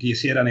 or do you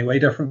see it any way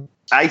different?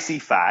 I see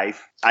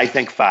 5. I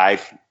think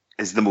 5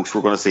 is the most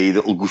we're going to see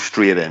that will go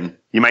straight in.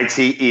 You might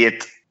see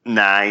 8,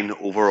 9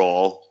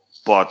 overall,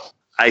 but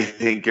I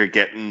think you're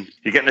getting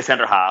a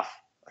centre half.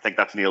 I think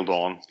that's nailed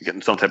on. You're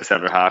getting some type of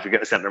centre half. You're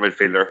getting a centre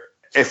midfielder.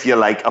 If you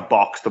like a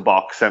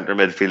box-to-box centre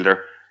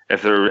midfielder,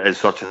 if there is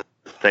such a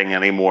thing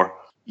anymore,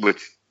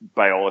 which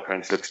by all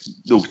accounts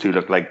those two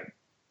look like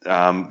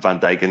Van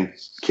Dijk and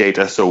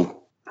Keita.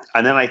 So,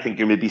 and then I think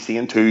you're maybe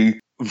seeing 2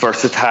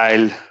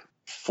 versatile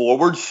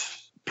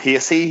forwards,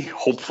 pacey.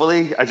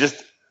 Hopefully, I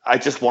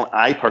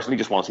personally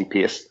just want to see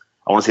pace.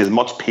 I want to see as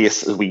much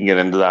pace as we can get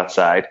into that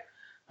side,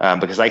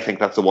 because I think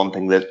that's the one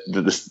thing that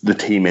the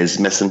team is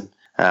missing,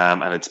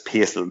 and it's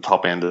pace at the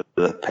top end of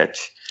the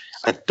pitch.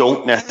 I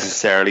don't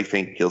necessarily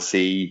think you'll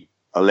see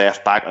a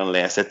left back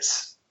unless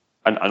it's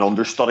an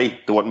understudy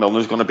to what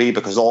Milner's going to be,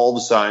 because all the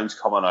sounds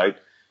coming out,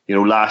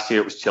 last year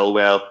it was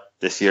Chilwell,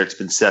 this year it's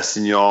been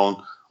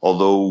Sessegnon,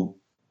 although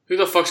who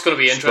the fuck's going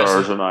to be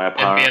interested in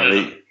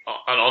being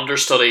an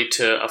understudy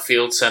to a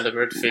field centre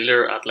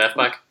midfielder at left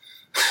back?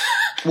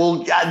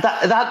 Well,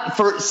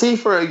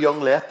 for a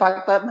young left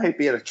back, that might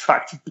be an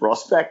attractive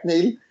prospect,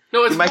 Neil.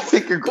 No, you might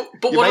think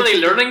but what are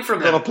they learning from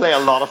him? Going to play a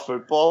lot of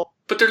football,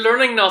 but they're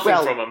learning nothing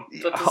from him.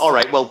 All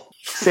right, well,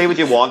 say what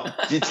you want.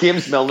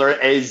 James Milner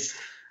is,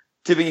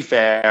 to be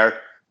fair,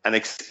 an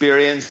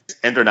experienced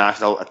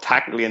international, a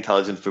tactically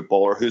intelligent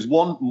footballer who's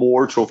won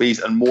more trophies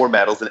and more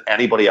medals than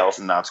anybody else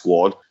in that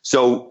squad.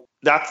 So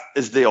that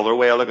is the other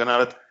way of looking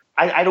at it.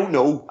 I don't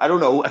know.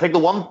 I think the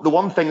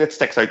one thing that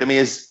sticks out to me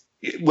is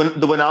when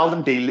the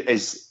Wijnaldum deal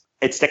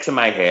it sticks in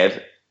my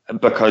head,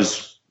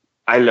 because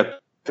I looked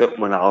at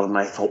Wijnaldum and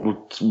I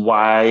thought,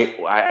 why?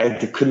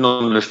 I couldn't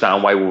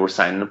understand why we were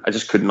signing him. I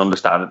just couldn't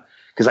understand it,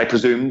 because I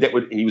presumed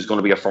he was going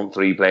to be a front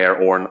 3 player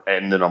or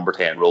in the number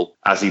 10 role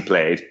as he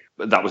played.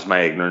 But that was my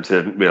ignorance. I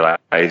didn't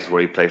realise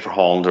where he played for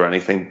Holland or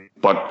anything.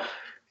 But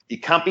you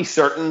can't be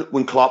certain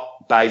when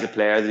Klopp buys a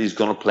player that he's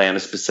going to play in a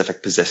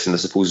specific position, I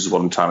suppose is what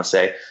I'm trying to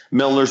say.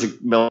 Milner's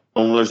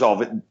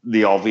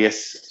the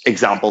obvious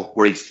example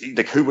where he's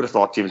like, who would have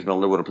thought James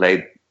Milner would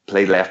have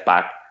played left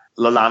back?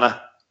 Lallana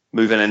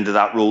moving into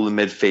that role in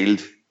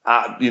midfield.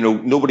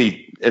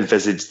 Nobody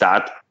envisaged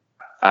that,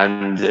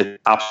 and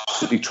it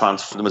absolutely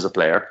transformed him as a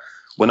player.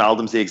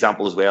 Wijnaldum's the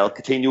example as well.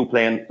 Coutinho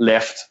playing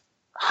left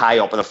high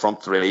up in the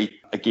front 3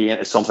 again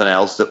is something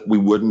else that we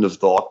wouldn't have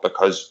thought,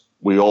 because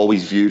we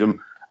always viewed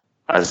him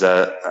as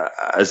a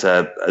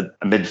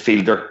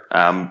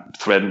midfielder,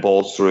 threading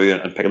balls through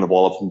and picking the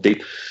ball up from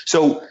deep.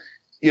 So,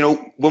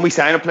 when we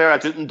sign a player, I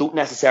don't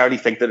necessarily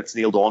think that it's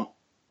nailed on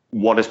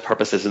what his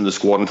purpose is in the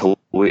squad until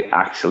we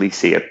actually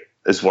see it,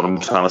 is what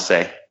I'm trying to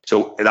say.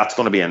 So that's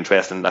going to be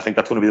interesting. I think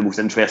that's going to be the most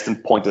interesting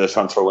point of the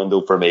transfer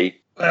window for me.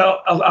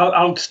 Well,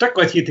 I'll stick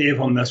with you, Dave,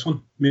 on this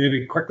one.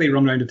 Maybe quickly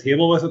run around the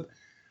table with it.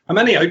 How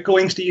many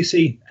outgoings do you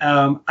see?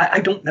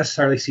 I don't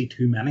necessarily see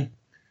too many.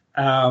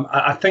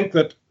 I think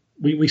that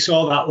we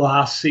saw that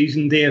last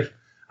season, Dave,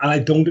 and I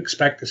don't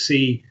expect to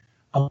see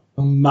a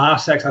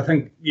mass X. I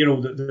think,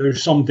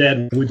 there's some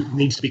dead wood that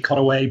needs to be cut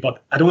away,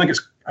 but I don't think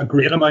it's a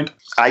great amount.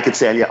 I could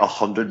sell you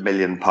 £100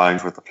 million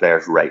worth of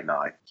players right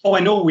now. Oh,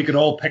 I know we could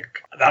all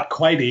pick that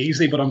quite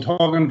easily, but I'm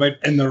talking about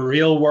in the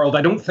real world.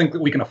 I don't think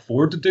that we can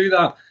afford to do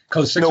that.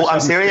 No, I'm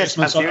serious.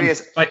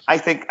 I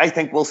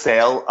think we'll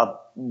sell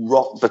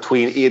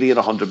between 80 and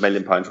 £100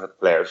 million worth of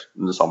players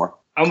in the summer.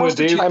 I'm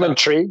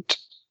intrigued.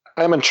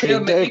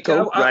 Dave,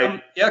 go.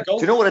 Right. Go.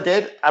 Do you know what I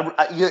did?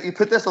 You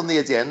put this on the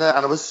agenda,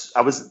 and I was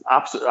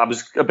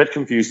a bit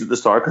confused at the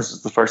start because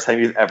it's the first time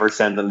you've ever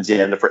sent an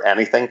agenda for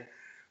anything.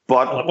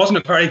 But it wasn't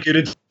a very good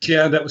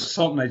agenda. That was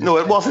something I did. No,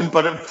 it wasn't.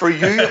 But for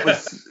you,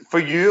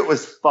 it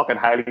was fucking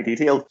highly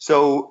detailed.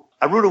 So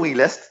I wrote a wee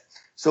list.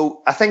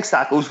 So I think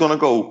Sacco's going to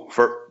go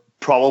for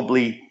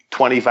probably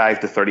 25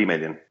 to 30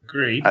 million.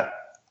 Agreed.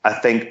 I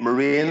think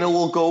Moreno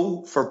will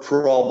go for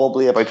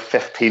probably about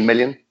 15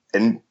 million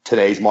in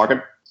today's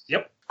market.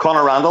 Yep.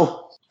 Conor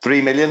Randall,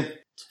 3 million.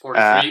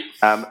 43.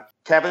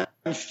 Kevin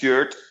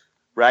Stewart,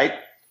 right?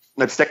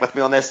 Now stick with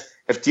me on this.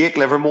 If Jake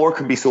Livermore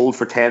can be sold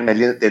for 10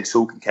 million, then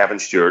so can Kevin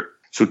Stewart.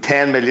 So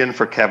 10 million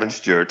for Kevin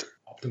Stewart.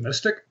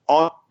 Optimistic.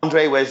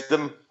 Andre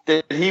Wisdom,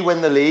 did he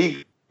win the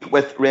league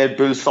with Red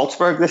Bull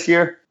Salzburg this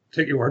year?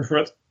 Take your word for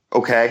it.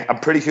 Okay, I'm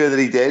pretty sure that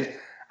he did.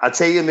 I'd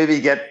say you maybe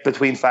get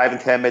between 5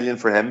 and 10 million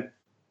for him.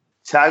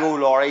 Thiago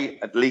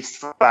Laurie, at least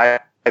 5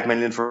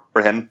 million for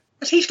him.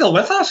 Is he still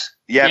with us?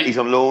 Yeah, he's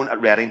on loan at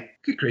Reading.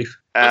 Good grief.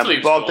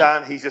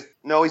 Bogdan, he's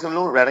on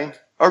loan at Reading.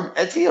 Or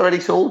is he already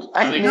sold?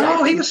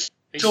 No, he was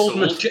sold in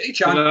the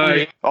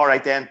January. All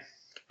right then.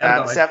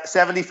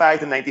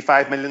 75 to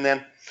 95 million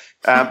then.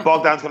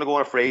 Bogdan's going to go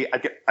on a free.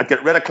 I'd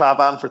get rid of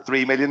Klavan for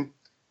 3 million.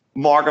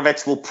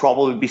 Markovic will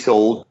probably be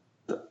sold.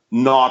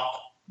 Not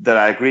that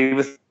I agree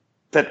with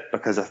it,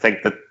 because I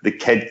think that the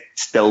kid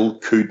still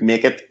could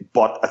make it,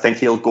 but I think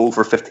he'll go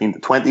for 15 to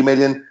 20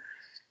 million.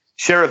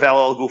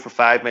 Chiravella will go for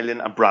 5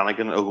 million, and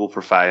Brannigan will go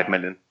for 5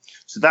 million.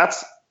 So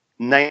that's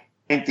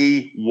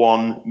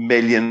 91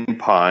 million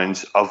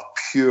pounds of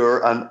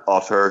pure and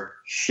utter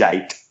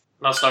shite.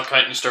 That's not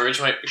counting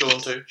Sturridge might be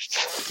going to.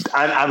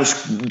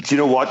 And do you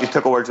know what? You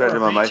took a word right out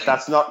of my mouth.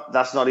 That's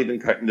not even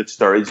counting that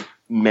Sturridge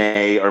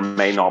may or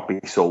may not be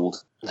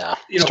sold. No,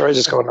 Sturridge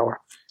is going nowhere.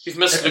 You've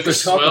missed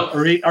Lucas as well.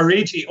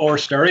 Origi or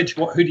Sturridge,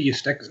 who do you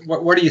stick?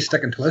 Where do you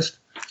stick and twist?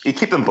 You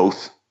keep them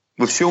both.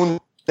 We've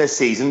shown this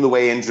season the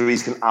way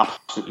injuries can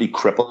absolutely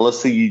cripple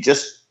us. So you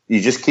just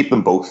keep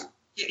them both.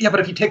 Yeah, but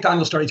if you take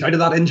Daniel Sturridge out of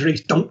that, injuries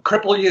don't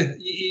cripple you.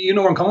 You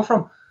know where I'm coming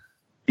from.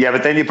 Yeah,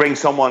 but then you bring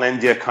someone in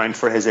to account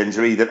for his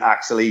injury that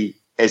actually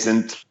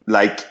isn't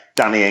like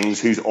Danny Ings,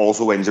 who's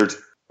also injured,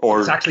 or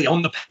it's actually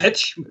on the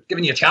pitch,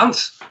 giving you a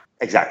chance.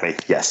 Exactly.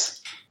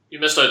 Yes. You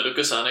missed out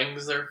Lucas and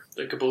Ings there.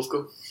 They could both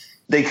go.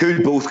 They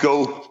could both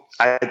go.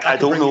 I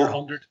don't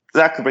know.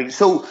 That could bring.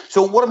 So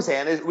what I'm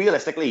saying is,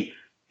 realistically,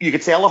 you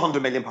could sell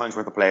 £100 million worth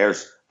of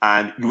players,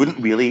 and you wouldn't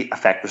really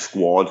affect the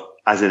squad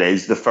as it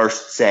is. The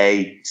first,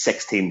 say,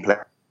 16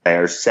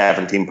 players,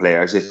 17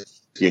 players, if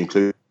you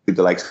include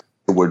the likes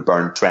of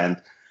Woodburn, Trent,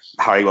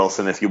 Harry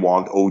Wilson, if you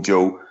want,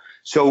 Ojo.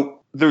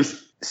 So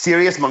there's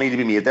serious money to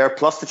be made there,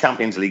 plus the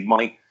Champions League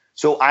money.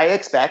 So I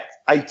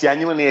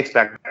genuinely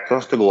expect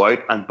us to go out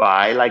and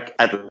buy like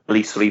at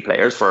least 3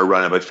 players for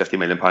around about £50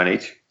 million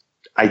each.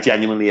 I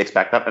genuinely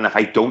expect that. And if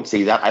I don't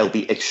see that, I'll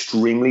be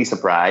extremely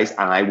surprised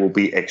and I will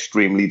be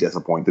extremely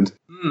disappointed.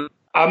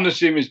 I'm the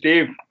same as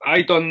Dave.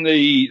 I done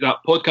that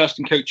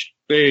podcasting couch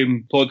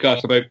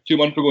podcast about 2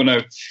 months ago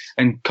now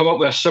and come up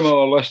with a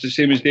similar list, the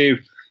same as Dave,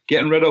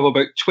 getting rid of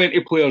about 20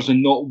 players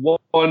and not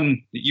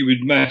one that you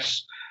would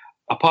miss.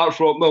 Apart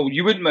from, well,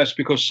 you wouldn't miss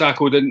because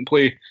Sacco didn't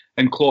play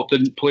and Klopp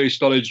didn't play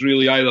Sturridge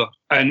really either.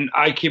 And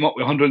I came up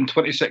with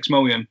 126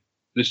 million,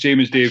 the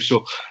same as Dave.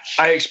 So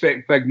I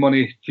expect big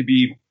money to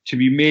be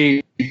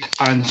made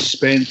and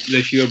spent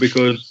this year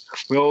because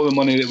with all the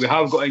money that we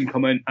have got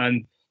incoming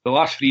and the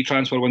last 3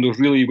 transfer windows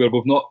really where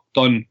we've not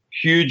done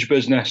huge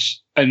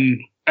business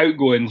in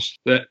outgoings,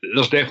 that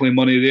there's definitely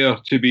money there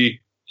to be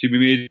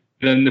made.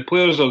 And the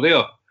players are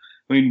there.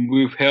 I mean,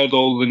 we've heard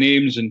all the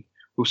names and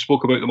we've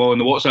spoke about them all in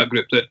the WhatsApp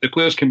group, that the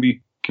players can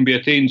be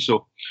attained.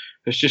 So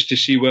it's just to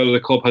see whether the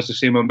club has the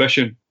same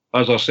ambition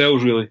as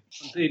ourselves, really.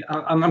 Indeed.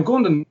 And I'm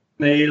going to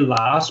nail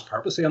last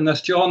purposely on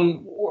this,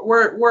 John.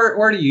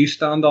 Where do you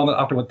stand on it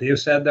after what Dave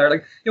said there?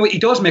 Like, he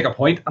does make a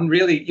point, and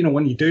really,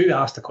 when you do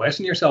ask the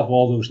question yourself,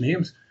 all those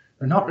names,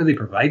 they're not really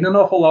providing an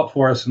awful lot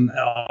for us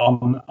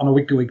on a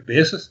week-to-week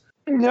basis.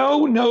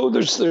 No,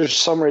 there's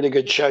some really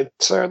good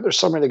shouts there. There's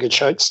some really good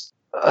shouts.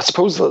 I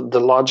suppose the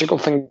logical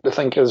thing to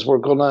think is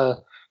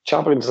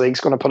Champions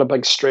League's going to put a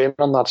big strain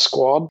on that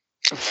squad.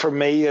 For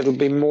me, it'll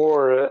be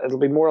more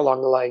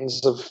along the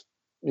lines of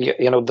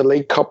the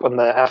League Cup and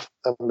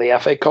the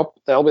FA Cup.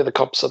 They'll be the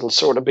cups that'll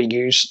sort of be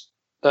used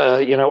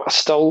I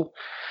still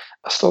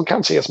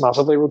can't see us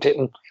massively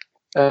rotating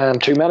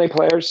too many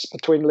players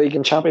between League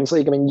and Champions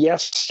League. I mean,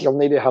 yes, you'll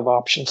need to have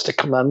options to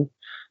come in.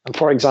 And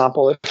for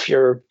example,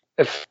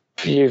 if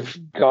you've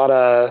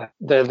got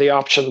the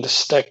option to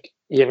stick,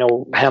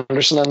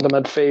 Henderson in the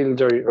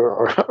midfield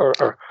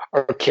or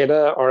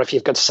Keita, or if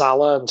you've got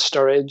Salah and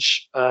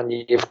Sturridge and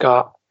you've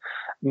got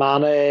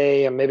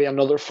Mane and maybe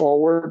another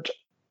forward,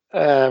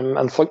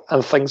 and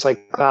things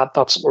like that.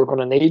 That's what we're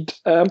going to need.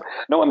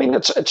 No, I mean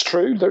it's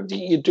true.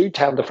 You do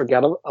tend to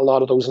forget a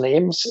lot of those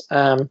names.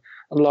 And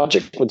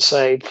logic would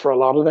say for a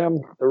lot of them,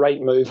 the right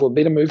move would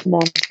be to move them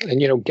on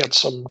and get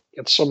some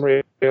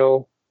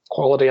real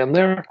quality in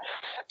there.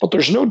 But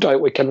there's no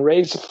doubt we can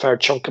raise a fair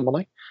chunk of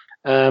money.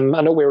 I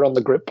know we were on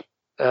the group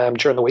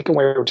during the week and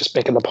we were just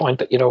making the point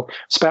that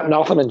spent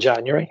nothing in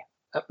January,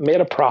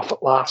 made a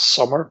profit last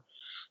summer.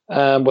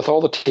 With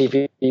all the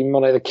TV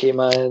money that came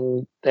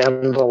in the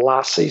end of the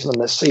last season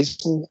and this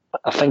season,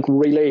 I think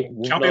really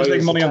Champions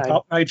League money on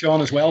top now,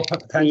 John, as well.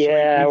 Potentially,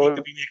 yeah, we need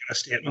to be making a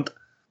statement.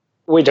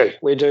 We do,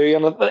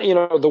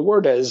 and the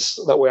word is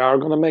that we are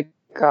going to make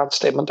that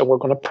statement and we're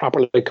going to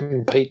properly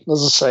compete. And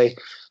as I say,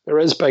 there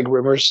is big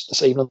rumours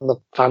this evening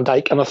that Van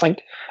Dijk, and I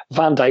think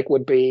Van Dijk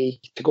would be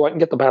to go out and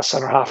get the best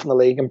centre half in the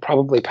league and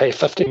probably pay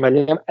 50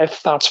 million.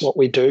 If that's what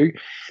we do,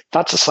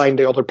 that's a sign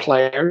to other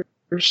players.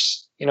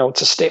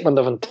 It's a statement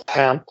of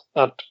intent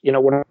that,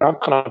 we're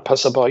not going to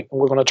piss about and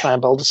we're going to try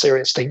and build a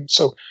serious team.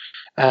 So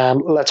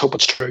let's hope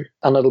it's true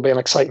and it'll be an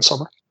exciting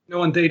summer.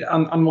 No, indeed.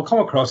 And we'll come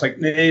across like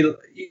Neil,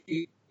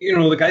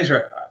 the guys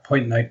are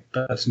pointing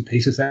out bits and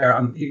pieces there.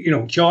 And,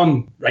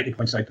 John rightly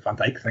points out the Van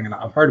Dijk thing, and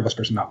I've heard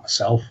whispers in that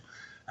myself.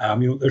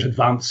 There's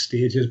advanced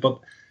stages, but,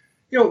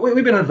 we've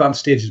been in advanced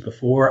stages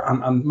before.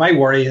 And my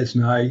worry is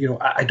now,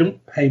 I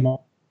don't pay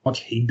much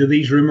heed to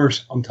these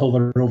rumours until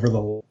they're over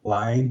the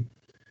line.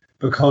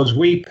 Because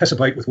we piss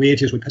about with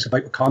wages, we piss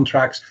about with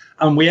contracts,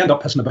 and we end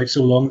up pissing about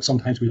so long that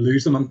sometimes we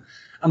lose them.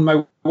 And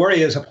my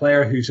worry is a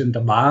player who's in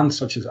demand,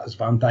 such as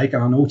Van Dijk,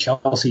 and I know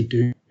Chelsea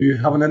do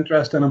have an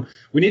interest in him.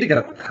 We need to get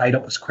it tied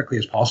up as quickly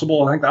as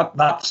possible. I think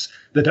that's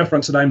the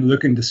difference that I'm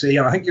looking to see,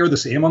 and I think you're the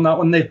same on that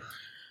one, Neil.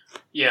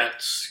 Yeah,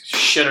 it's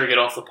shit or get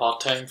off the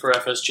pot time for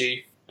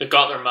FSG. They've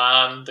got their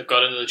man, they've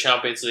got into the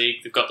Champions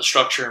League, they've got the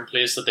structure in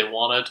place that they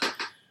wanted.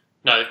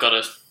 Now they've got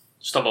to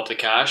stump up the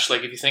cash.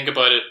 Like, if you think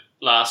about it,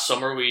 last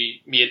summer we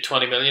made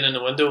 20 million in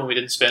the window and we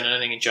didn't spend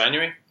anything in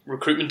January.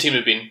 Recruitment team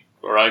have been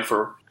around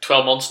for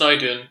 12 months now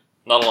doing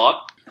not a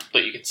lot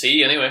that you can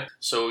see anyway.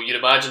 So you'd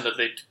imagine that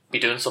they'd be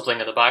doing something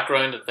in the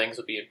background and things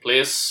would be in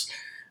place.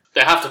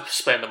 They have to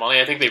spend the money.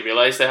 I think they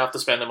realise they have to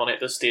spend the money at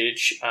this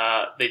stage.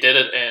 They did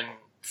it in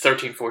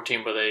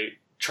 13-14 where they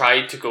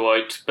tried to go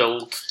out,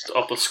 build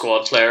up with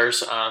squad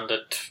players, and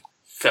it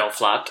fell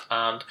flat.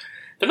 And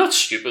they're not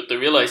stupid. They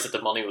realised that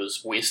the money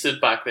was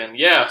wasted back then.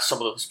 Yeah, some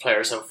of those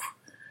players have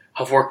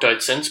worked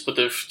out since, but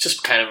they've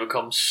just kind of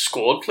become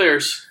squad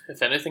players.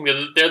 If anything,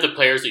 they're the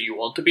players that you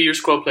want to be your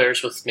squad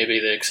players, with maybe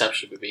the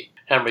exception would be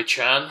Emre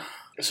Can.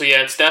 So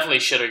yeah, it's definitely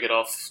shit or get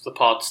off the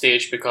pot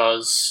stage,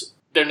 because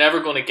they're never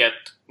going to get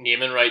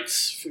naming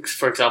rights,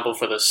 for example,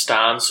 for the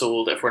stand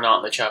sold if we're not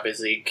in the Champions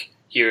League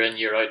year in,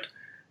 year out.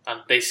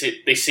 And they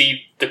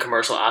see the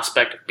commercial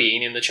aspect of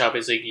being in the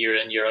Champions League year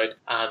in, year out,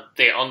 and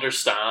they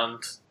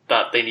understand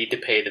that they need to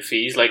pay the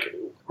fees. Like,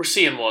 we're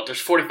seeing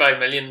there's 45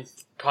 million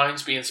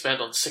pounds being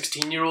spent on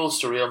 16-year-olds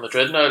to Real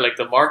Madrid now. Like,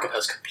 the market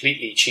has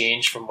completely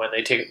changed from when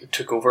they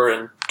took over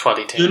in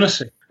 2010.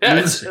 Lunacy. Yeah,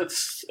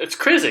 it's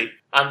crazy,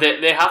 and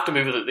they have to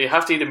move with it. They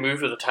have to either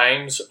move with the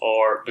times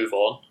or move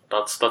on.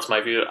 That's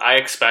my view. I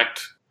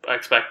expect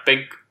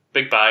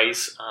big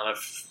buys, and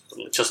if,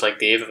 just like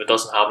Dave, if it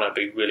doesn't happen, I'd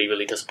be really,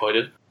 really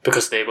disappointed,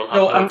 because they will have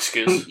no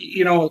excuse.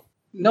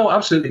 No,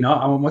 absolutely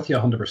not. I'm with you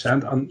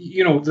 100%.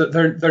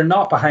 And they're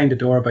not behind the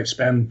door about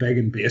spending big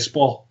in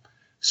baseball.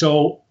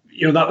 So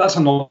that's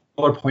another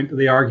point of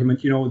the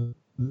argument.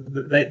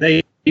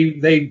 They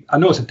I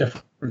know it's a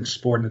different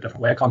sport in a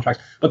different way of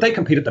contracts, but they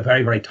compete at the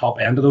very, very top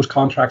end of those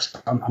contracts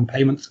and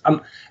payments. And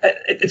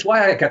it's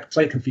why I get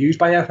slightly confused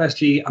by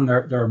FSG and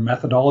their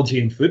methodology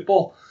in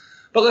football.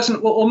 But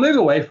listen, we'll move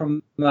away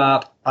from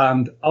that,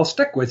 and I'll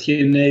stick with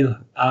you, Neil.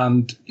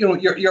 And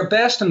your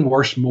best and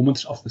worst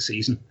moments of the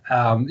season.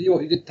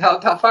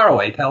 Far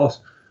away, tell us.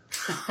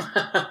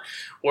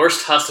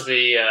 Worst has to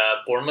be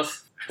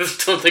Bournemouth. I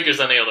don't think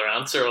there's any other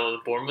answer other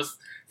than Bournemouth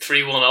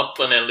 3-1 up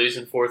and then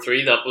losing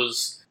 4-3. That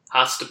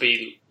has to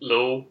be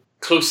low.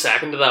 Close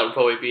second to that would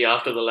probably be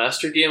after the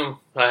Leicester game.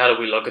 I had a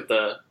wee look at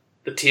the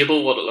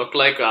table, what it looked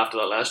like after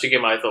that Leicester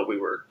game. I thought we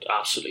were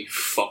absolutely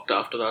fucked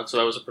after that. So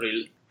that was a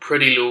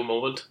pretty low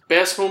moment.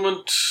 Best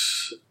moment,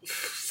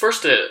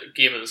 first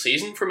game of the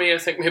season for me, I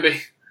think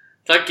maybe.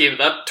 That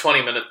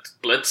 20-minute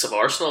blitz of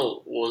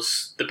Arsenal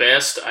was the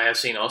best I have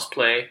seen us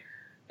play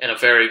in a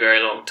very,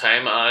 very long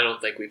time. I don't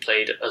think we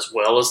played as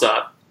well as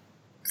that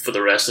for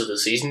the rest of the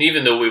season,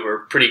 even though we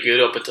were pretty good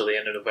up until the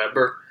end of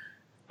November.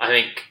 I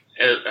think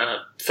in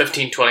a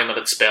 15-20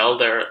 minute spell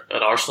there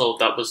at Arsenal,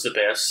 that was the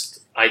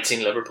best I'd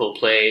seen Liverpool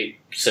play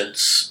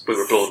since we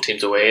were blowing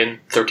teams away in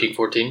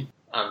 13-14.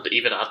 And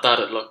even at that,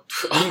 it looked,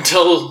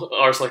 until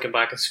Arsenal came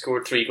back and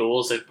scored 3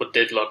 goals, it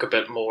did look a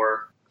bit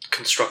more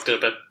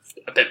constructed,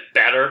 a bit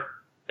better.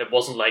 It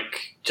wasn't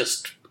like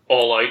just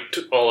all out,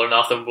 all or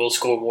nothing, we'll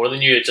score more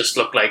than you. It just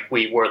looked like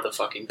we were the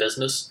fucking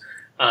business.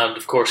 And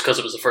of course, because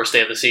it was the first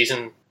day of the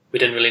season, we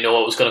didn't really know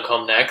what was going to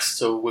come next,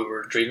 so we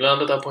were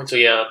dreamland at that point. So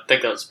yeah, I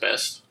think that's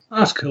best.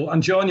 That's cool.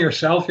 And John,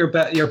 yourself, your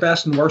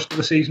best and worst of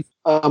the season?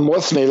 I'm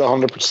with Neil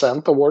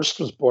 100%. The worst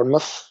was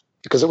Bournemouth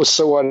because it was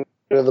so out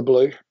of the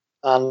blue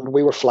and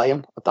we were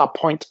flying at that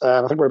point. I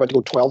think we were about to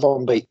go 12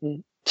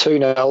 unbeaten.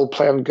 2-0,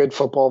 playing good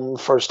football in the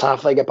first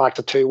half. They get back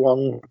to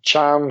 2-1.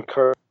 Chan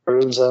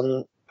curls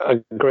in a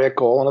great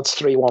goal and it's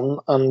 3-1.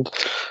 And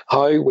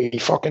how we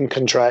fucking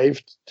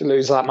contrived to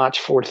lose that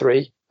match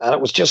 4-3. And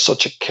it was just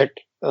such a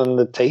kick in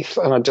the teeth.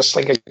 And I just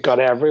think it got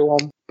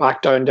everyone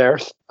back down to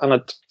earth. And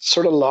it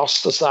sort of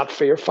lost us that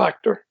fear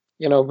factor,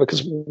 you know,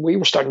 because we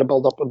were starting to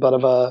build up a bit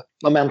of a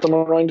momentum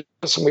around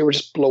us and we were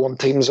just blowing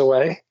teams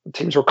away. The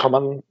teams were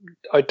coming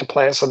out to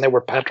play us and they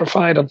were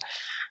petrified. And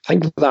I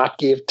think that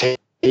gave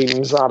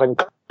teams that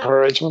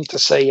encouragement to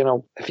say, you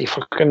know, if you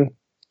fucking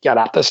get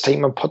at this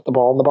team and put the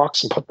ball in the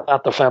box and put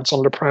that defence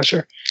under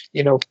pressure,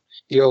 you know,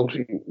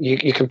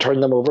 you can turn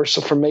them over.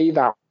 So for me,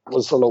 that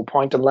was the low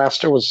point. And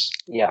Leicester was,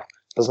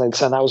 doesn't need to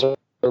say, that was a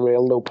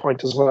real low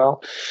point as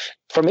well.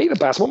 For me, the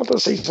best moment of the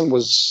season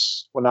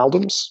was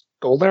Wijnaldum's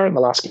goal there in the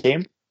last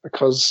game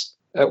because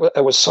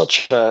it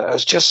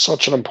was just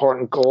such an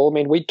important goal. I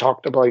mean, we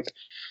talked about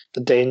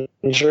the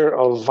danger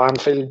of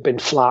Anfield being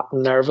flat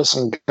and nervous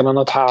and getting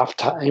at half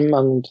time,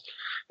 and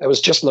it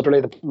was just literally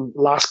the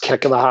last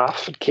kick of the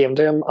half. It came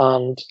to him,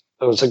 and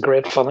it was a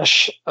great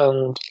finish,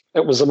 and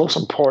it was the most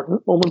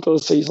important moment of the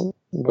season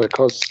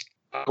because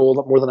a goal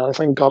that more than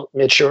anything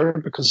made sure,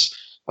 because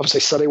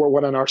obviously City were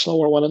winning, Arsenal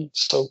were winning,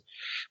 so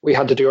we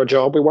had to do our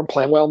job. We weren't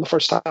playing well in the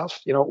first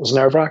half. You know, it was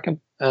nerve-wracking.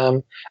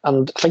 And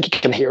I think you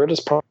can hear it.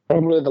 It's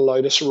probably the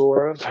loudest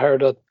roar I've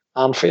heard at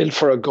Anfield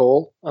for a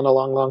goal in a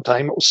long, long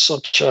time. It was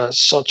such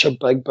a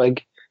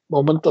big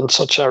moment and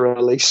such a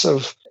release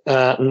of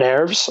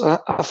nerves,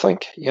 I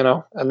think, you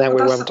know. And then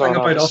we went on.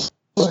 About us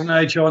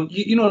now, John,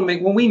 you know what I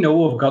mean? When we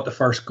know we've got the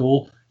first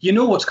goal, you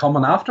know what's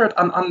coming after it.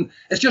 And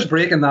it's just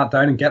breaking that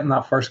down and getting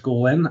that first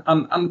goal in.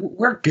 And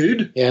we're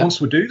good once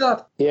we do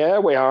that. Yeah,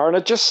 we are. And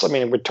it just, I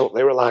mean, we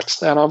totally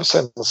relaxed then,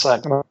 obviously, in the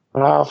second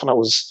half. And it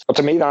was, but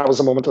to me, that was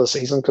the moment of the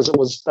season because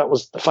that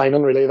was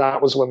defining, really.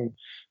 That was when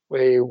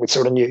we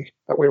sort of knew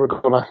that we were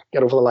going to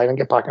get over the line and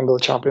get back into the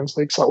Champions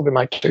League. So that would be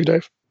my 2,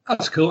 Dave.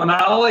 That's cool. And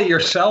Ali,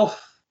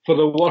 yourself? For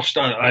the worst,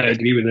 I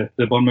agree with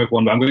the Bournemouth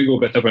one, but I'm going to go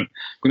a bit different.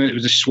 It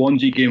was a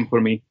Swansea game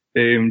for me.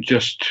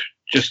 Just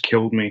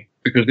killed me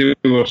because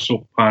they were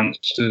so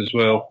pants as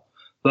well.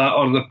 That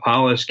or the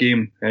Palace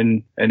game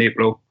in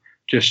April.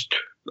 I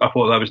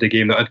thought that was the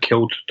game that had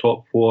killed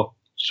top 4.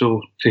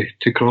 So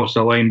to cross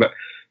the line, but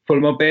for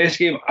my best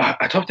game,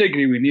 I'd have to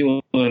agree with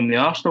Neil on the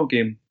Arsenal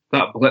game.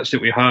 That blitz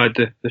that we had,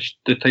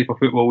 the type of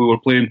football we were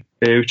playing,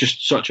 it was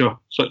just such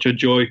a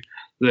joy.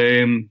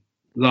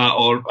 That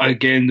or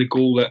again the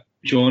goal that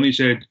Johnny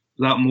said,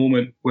 that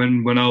moment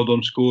when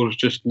Wijnaldum scores,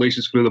 just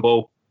laces through the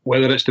ball.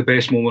 Whether it's the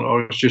best moment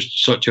or it's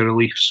just such a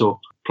relief. So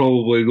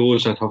probably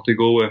those I'd have to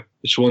go with.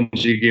 The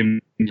Swansea game,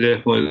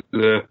 definitely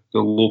the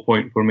low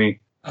point for me.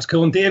 That's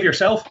cool. And Dave,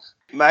 yourself?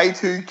 My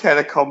 2 kind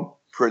of come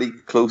pretty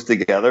close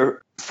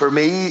together. For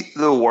me,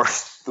 the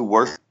worst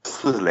was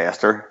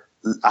Leicester.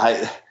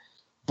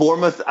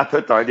 Bournemouth, I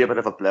put down a bit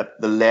of a blip.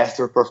 The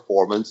Leicester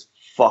performance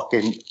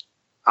fucking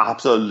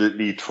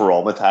absolutely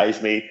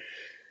traumatised me.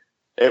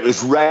 It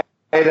was right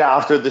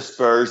after the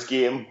Spurs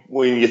game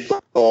when you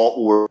thought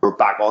we were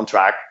back on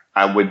track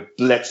and we'd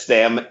blitzed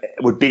them,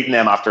 we'd beaten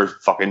them after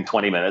fucking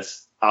 20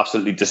 minutes,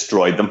 absolutely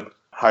destroyed them.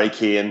 Harry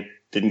Kane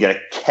didn't get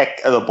a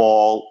kick of the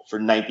ball for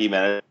 90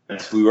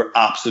 minutes. We were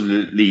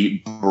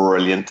absolutely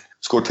brilliant.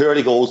 Scored 2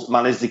 early goals,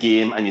 managed the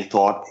game, and you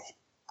thought,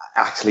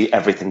 actually,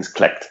 everything's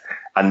clicked.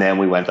 And then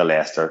we went to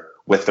Leicester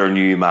with their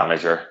new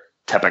manager,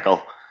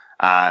 typical,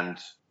 and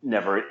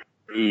never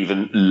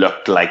even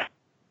looked like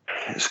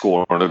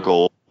scoring a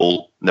goal,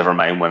 never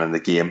mind winning the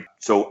game.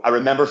 So I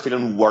remember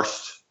feeling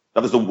worst.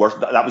 That was the worst.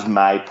 That was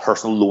my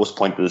personal lowest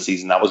point of the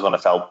season. That was when I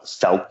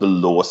felt the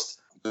lowest.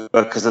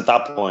 Because at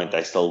that point,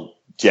 I still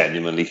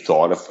genuinely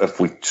thought if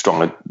we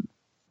strung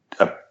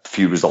a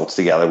few results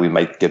together, we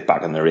might get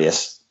back in the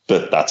race.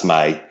 But that's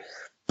my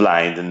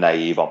blind and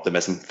naive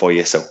optimism for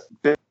you. So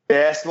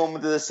best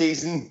moment of the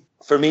season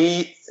for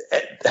me,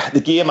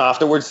 the game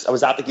afterwards. I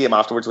was at the game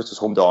afterwards, which was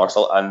home to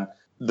Arsenal, and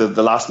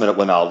the last minute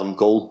Wijnaldum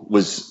goal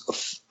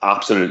was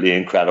absolutely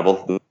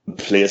incredible. The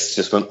place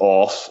just went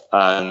off,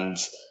 and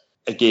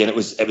again, it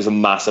was a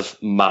massive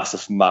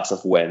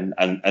win,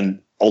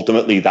 and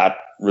ultimately that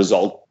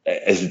result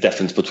is the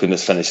difference between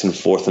us finishing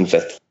 4th and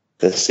 5th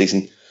this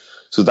season.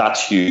 So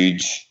that's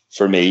huge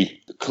for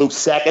me. Close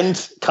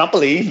second, can't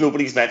believe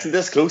nobody's mentioned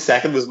this. Close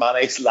second was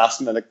Mane's last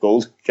minute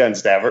goal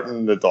against Everton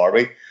in the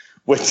derby,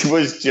 which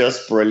was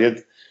just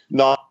brilliant.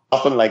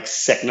 Nothing like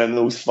sickening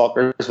those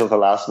fuckers with a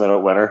last minute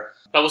winner.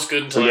 That was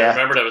good until I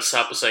remembered I was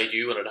sat beside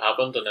you when it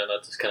happened, and then I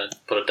just kind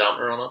of put a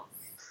dampener on it.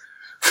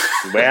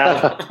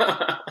 Well,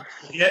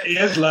 Yeah, he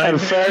is lying. In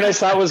fairness,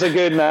 that was a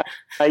good night.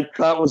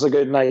 That was a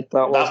good night.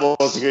 That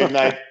was a good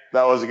night.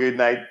 That was a good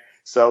night.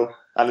 So,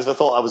 and as I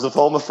was with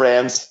all my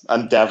friends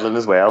and Devlin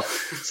as well.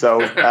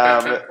 So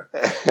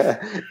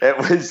it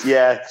was,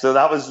 yeah. So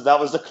that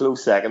was a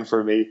close second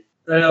for me.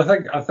 I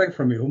think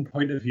from my own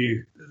point of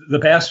view, the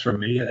best for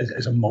me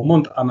is a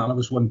moment, and it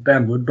was when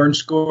Ben Woodburn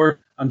scored,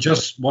 and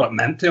just what it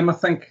meant to him. I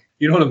think,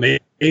 you know what I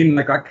mean.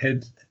 Like, that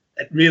kid,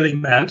 it really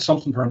meant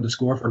something for him to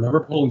score for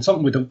Liverpool, and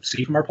something we don't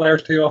see from our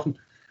players too often.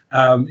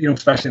 You know,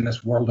 especially in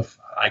this world of,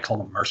 I call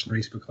them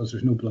mercenaries because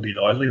there's no bloody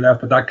loyalty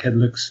left, but that kid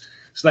looks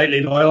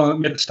slightly loyal and it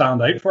made it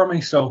stand out for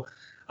me. So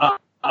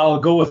I'll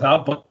go with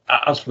that. But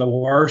as for the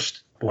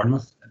worst,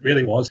 Bournemouth, it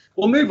really was.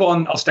 We'll move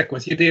on. I'll stick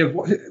with you, Dave.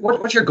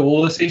 What's your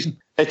goal this season?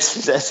 It's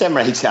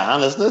Emre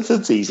Can, isn't it?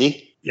 It's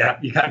easy. Yeah,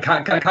 you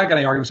can't get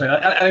any arguments out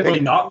of that. Anybody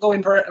not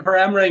going for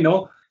Emery?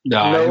 No?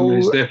 No,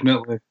 Emery's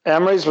definitely.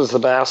 Emery's was the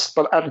best.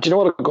 But do you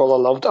know what goal I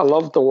loved? I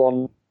loved the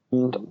one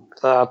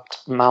that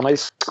Mane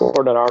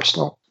scored at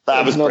Arsenal.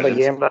 That was another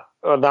game.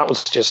 That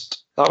was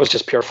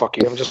just pure fuck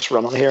you. I'm just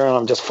running here and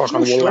I'm just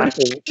fucking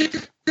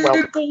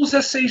good goals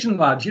this season,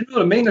 lad. You know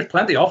what I mean? There's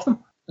plenty of them.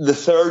 The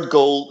third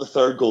goal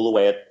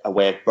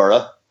away at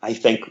Borough, I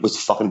think,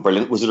 was fucking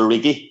brilliant. Was it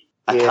Origi?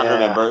 I can't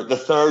remember. The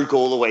third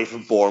goal away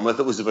from Bournemouth,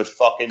 it was about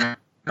fucking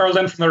curled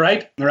in from the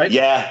right.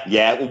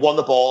 Yeah. We won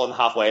the ball on the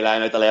halfway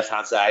line out the left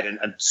hand side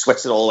and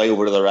switched it all the way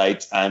over to the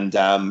right and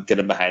get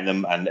him behind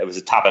them, and it was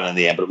a tap in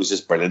the end, but it was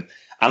just brilliant.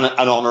 And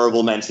an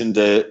honourable mention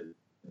to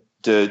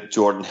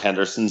Jordan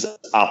Henderson's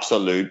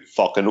absolute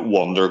fucking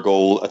wonder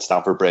goal at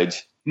Stamford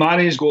Bridge.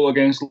 Mane's goal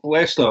against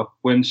Leicester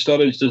when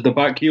Sturridge does the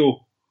back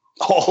heel.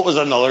 Oh, it was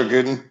another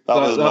good one.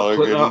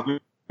 That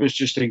was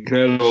just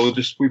incredible.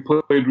 We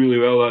played really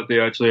well that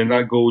day, actually, and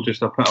that goal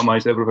just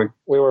epitomised everything.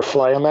 We were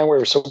flying, man. We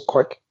were so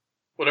quick.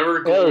 Whatever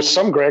goal, there were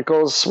some great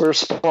goals. We were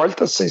spoiled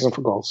this season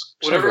for goals.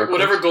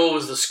 Whatever goal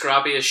was the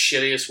scrappiest,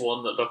 shittiest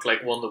one that looked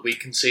like one that we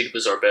conceded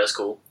was our best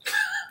goal.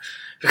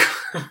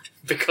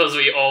 Because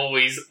we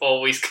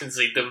always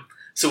concede them.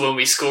 So when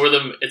we score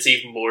them, it's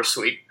even more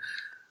sweet.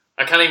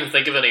 I can't even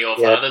think of any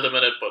offhand at the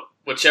minute, but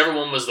whichever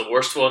one was the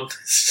worst one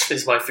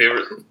is my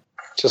favourite.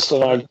 Just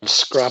an old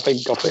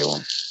scrappy, guffy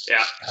one.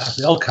 Yeah.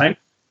 They all count.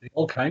 They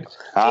all count.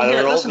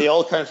 They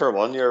all count for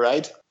one, you're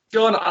right.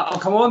 John, I'll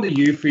come on to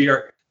you for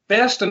your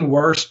best and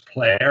worst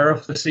player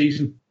of the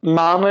season.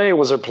 Mane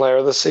was a player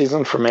of the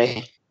season for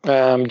me.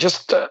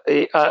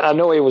 I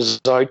know he was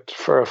out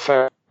for a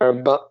fair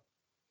bit.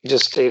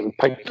 He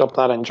picked up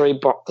that injury,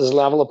 but his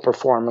level of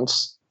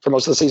performance for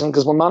most of the season,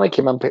 because when Mane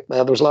came in,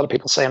 there was a lot of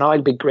people saying,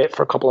 he'd be great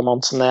for a couple of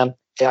months, and then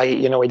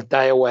he'd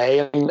die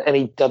away, and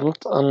he didn't.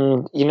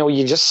 And,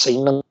 you just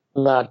seen in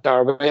that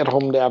derby at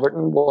home to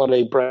Everton what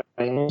he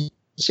brings,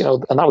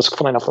 and that was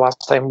funny enough the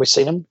last time we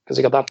seen him, because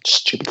he got that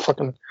stupid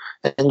fucking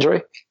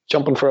injury,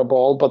 jumping for a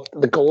ball. But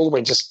the goal,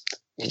 he just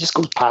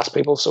goes past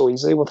people so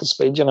easily with his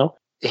speed,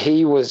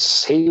 He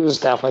was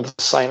definitely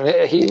the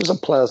sign. He was a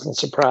pleasant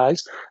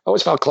surprise. I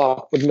always felt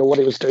Klopp would know what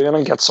he was doing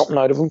and get something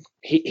out of him.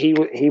 He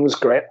was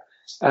great.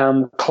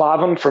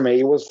 Klavan for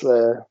me was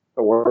the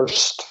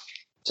worst.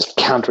 Just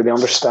can't really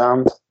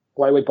understand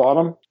why we bought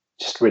him.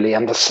 Just really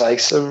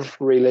indecisive,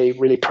 really,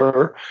 really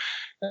poor.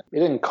 He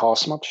didn't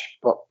cost much,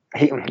 but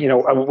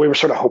we were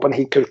sort of hoping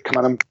he could come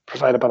in and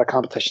provide a bit of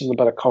competition, a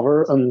bit of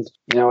cover, and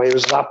he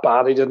was that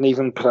bad he didn't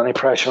even put any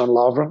pressure on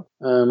Lovren.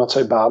 That's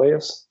how bad he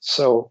is.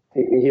 So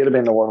he'd have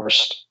been the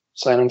worst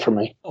signing for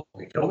me.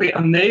 Okay.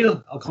 And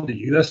Neil, I'll come to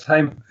you this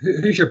time.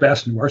 Who's your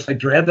best and worst? I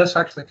dread this,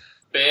 actually.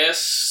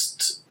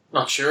 Best?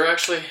 Not sure,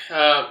 actually.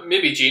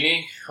 Maybe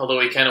Gini, although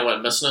he kind of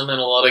went missing in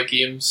a lot of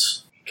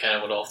games. He kind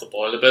of went off the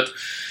boil a bit.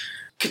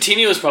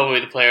 Coutinho is probably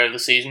the player of the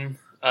season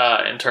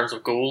in terms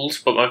of goals,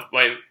 but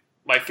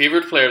my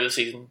favourite player of the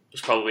season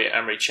was probably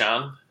Emre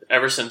Can.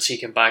 Ever since he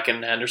came back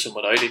in, Henderson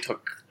went out, he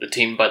took the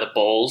team by the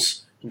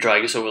balls and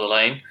dragged us over the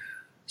line.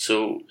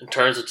 So in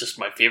terms of just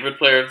my favourite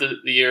player of the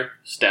year,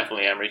 it's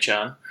definitely Emre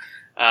Can.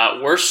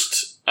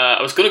 Worst,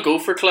 I was going to go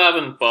for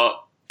Klavan,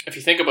 but if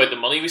you think about the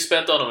money we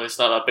spent on him, it's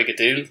not that big a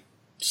deal.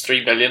 It's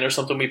 3 million or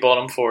something we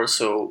bought him for,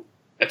 so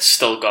it's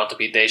still got to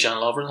be Dejan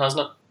Lovren,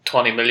 hasn't it?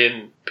 20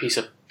 million piece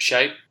of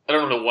shite. I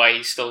don't know why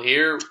he's still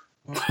here.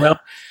 Well,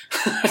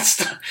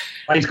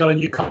 why he's got a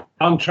new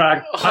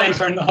contract, why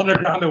he's earning 100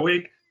 grand a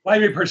week, why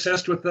we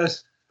persist with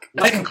this,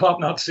 why can Klopp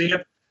not see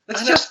it?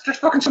 There's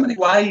fucking so many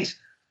whys.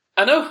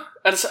 I know,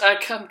 and I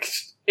can't.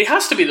 He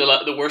has to be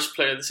the worst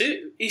player of the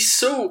season.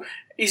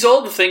 He's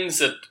all the things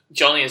that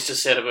Johnny has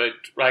just said about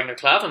Ragnar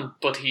Klavan,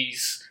 but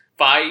he's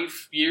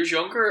 5 years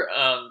younger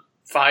and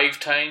 5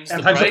 times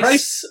the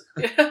price.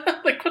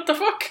 Like, what the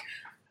fuck?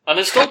 And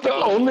it's not the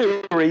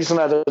only reason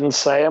I didn't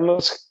say him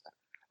was.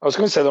 I was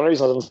going to say the only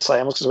reason I didn't say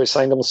him was because we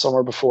signed him the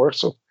summer before,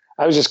 so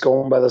I was just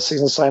going by the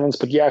season signings.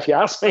 But yeah, if you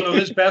ask me,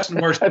 his best and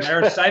worst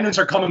player signings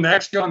are coming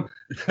next, John.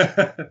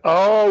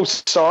 Oh,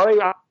 sorry,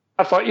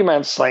 I thought you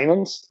meant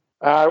signings.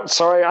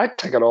 Sorry, I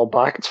take it all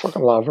back. It's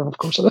fucking Lovren, of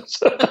course it is.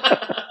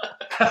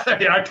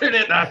 Yeah, too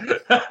late now.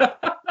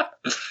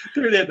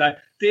 Too late now.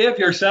 Dave,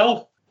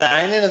 yourself.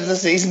 signing of the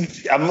season.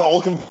 I'm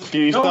all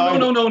confused now.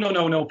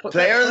 No.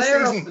 Player of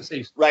the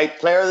season. Right,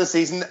 player of the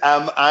season.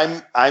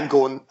 I'm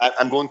going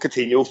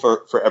Coutinho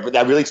for everything.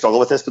 I really struggle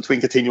with this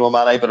between Coutinho and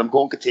Mane, but I'm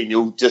going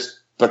Coutinho just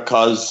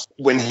because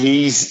when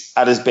he's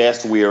at his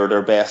best, we're at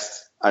our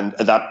best, and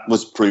that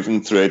was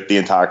proven throughout the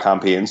entire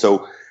campaign.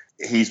 So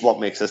he's what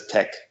makes us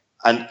tick,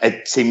 and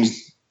it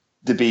seems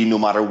to be no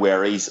matter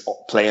where he's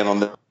playing on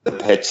the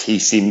pitch, he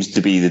seems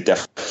to be the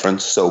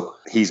difference. So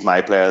he's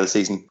my player of the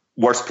season.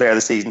 Worst player of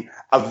the season.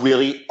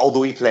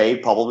 Although he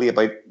played probably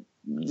about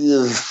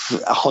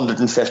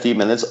 150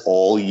 minutes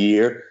all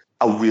year,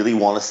 I really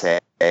want to say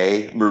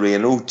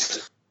Moreno,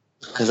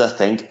 because I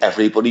think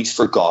everybody's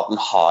forgotten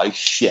how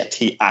shit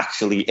he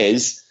actually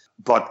is.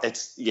 But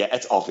it's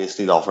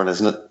obviously Lovren,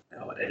 isn't it?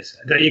 No, it is.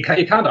 You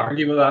can't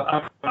argue with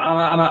that.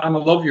 And I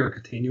love your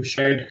Coutinho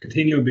shade.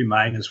 Coutinho would be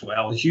mine as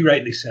well. As you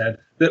rightly said,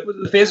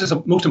 the phases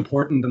of most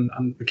important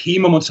and the key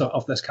moments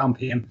of this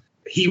campaign,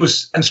 he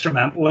was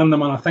instrumental in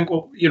them. And I think,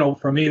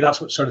 for me,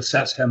 that's what sort of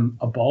sets him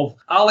above.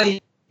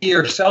 Ali,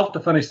 yourself, to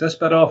finish this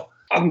bit off.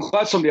 I'm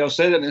glad somebody else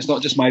said it, and it's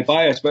not just my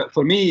bias, but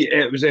for me,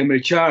 it was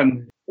Emre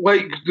Can.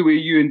 Like the way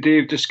you and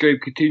Dave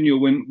described Coutinho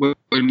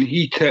when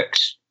he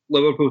ticks,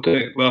 Liverpool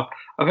tick. Well,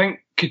 I think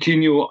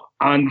Coutinho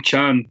and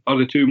Can are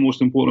the two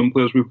most important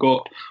players we've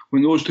got.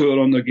 When those two are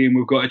on their game,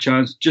 we've got a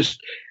chance.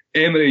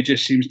 Emery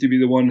just seems to be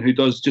the one who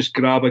does just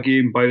grab a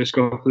game by the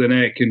scruff of the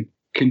neck and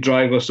can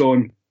drive us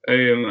on.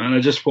 And I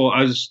just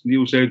thought, as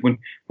Neil said, when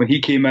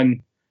he came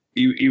in,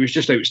 he was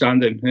just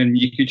outstanding, and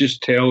you could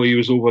just tell he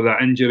was over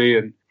that injury.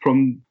 And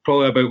from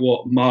probably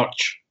about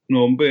March,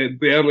 but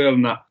earlier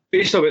than that,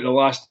 based about the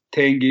last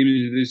 10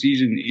 games of the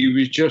season, he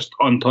was just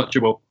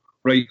untouchable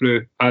right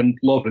through and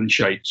loving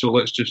shite. So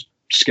let's just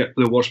skip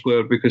the worst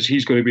player, because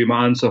he's going to be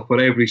my answer for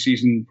every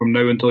season from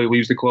now until he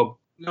leaves the club.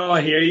 No,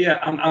 I hear you.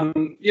 And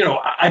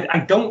I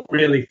don't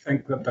really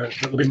think that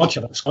there'll be much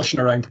of a discussion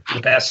around the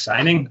best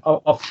signing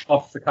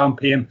of the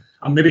campaign,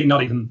 and maybe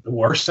not even the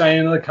worst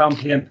signing of the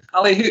campaign.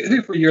 Ali,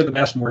 who for you are the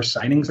best and worst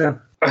signings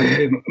then?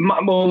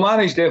 Well,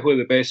 Mane's definitely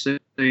the best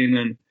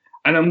signing,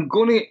 and I'm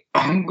going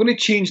to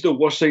change the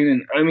worst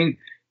signing. I mean,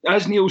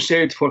 as Neil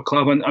said for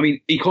Klavan, I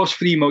mean, he cost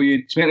 $3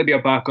 million. It's meant to be a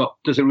backup.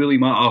 Does it really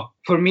matter?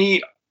 For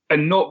me,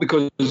 and not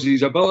because of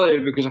his ability,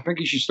 because I think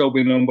he should still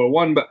be number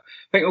one, but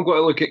I think I've got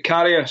to look at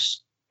Karius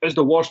as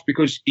the worst,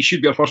 because he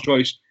should be our first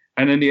choice,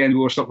 and in the end we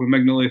were stuck with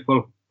Mignolet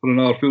for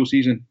another full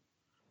season.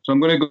 So I'm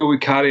going to go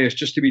with Karius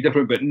just to be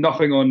different, but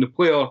nothing on the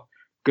player,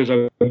 because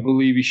I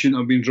believe he shouldn't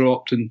have been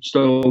dropped and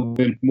still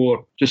been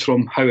more just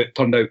from how it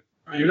turned out.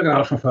 Are you looking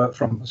at it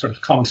from a sort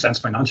of common sense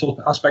financial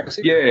aspect?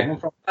 Yeah.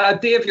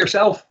 Dave,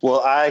 yourself?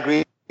 Well, I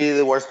agree.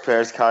 The worst player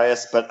is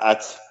Karius, but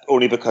that's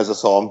only because I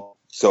saw him.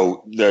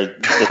 So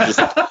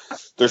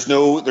there's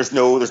no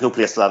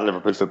place for that at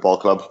Liverpool Football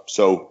Club.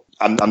 So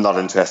I'm not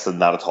interested in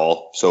that at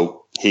all.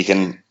 So he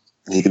can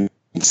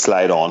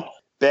slide on.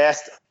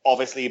 Best,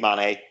 obviously,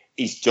 Mane.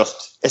 He's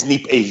just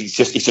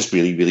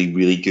really, really,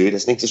 really good,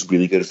 isn't he? Just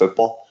really good at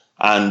football.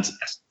 And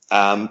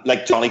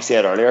like Johnny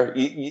said earlier,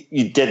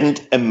 you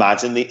didn't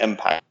imagine the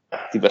impact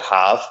he would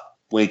have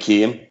when he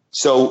came.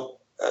 So,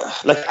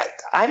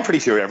 I'm pretty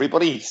sure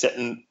everybody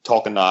sitting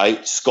talking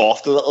now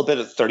scoffed a little bit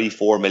at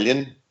 34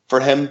 million for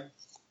him,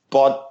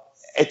 but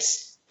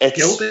it's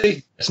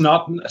guilty. It's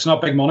not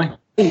big money.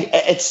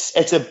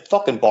 It's a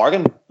fucking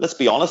bargain. Let's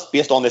be honest.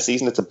 Based on this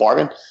season, it's a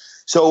bargain.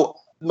 So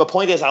my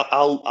point is,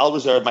 I'll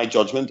reserve my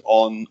judgment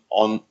on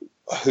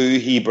who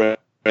he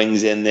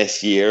brings in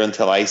this year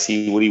until I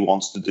see what he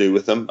wants to do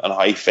with him and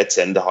how he fits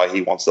into how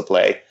he wants to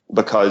play.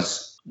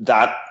 Because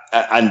that,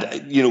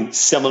 and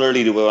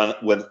similarly to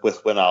with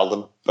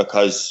Wijnaldum,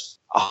 because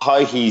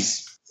how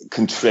he's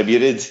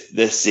contributed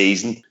this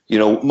season,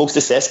 most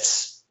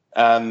assists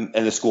in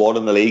the squad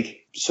in the league.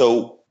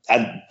 So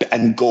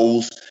and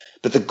goals,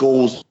 but the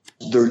goals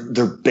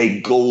they're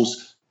big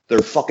goals. They're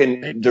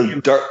dirt.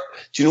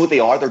 Do you know what they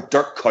are? They're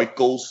dirt couch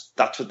goals.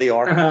 That's what they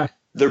are. Uh-huh.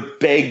 They're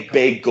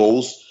big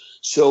goals.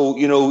 So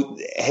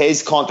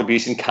his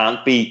contribution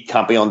can't be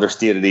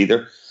understated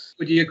either.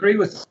 Would you agree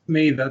with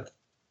me that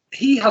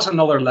he has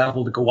another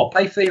level to go up?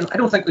 I feel. I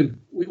don't think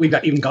we've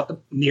even got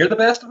near the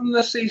best of him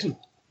this season.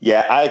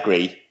 Yeah, I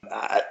agree.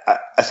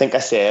 I think I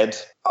said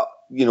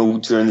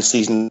during the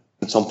season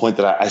at some point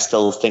that I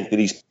still think that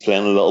he's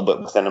playing a little bit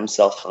within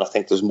himself, and I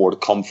think there's more to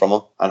come from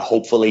him. And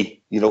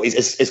hopefully,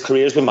 his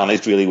career's been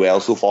managed really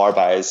well so far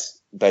by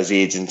his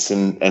agents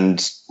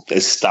and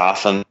his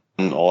staff and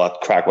all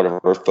that crack,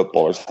 whatever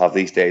footballers have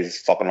these days, his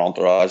fucking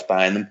entourage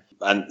behind them.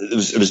 And it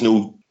was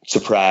no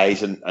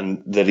surprise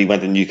and that he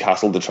went to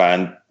Newcastle to try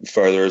and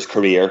further his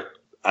career,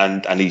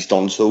 and he's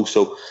done so.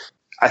 So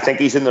I think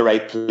he's in the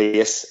right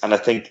place, and I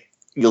think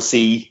you'll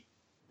see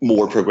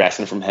more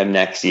progression from him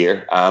next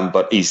year.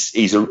 But he's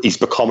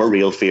become a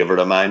real favourite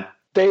of mine.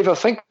 Dave, I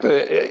think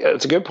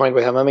it's a good point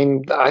with him. I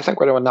mean, I think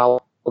we're going to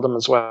Wijnaldum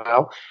as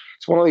well.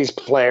 It's one of these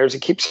players. He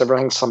keeps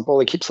everything simple.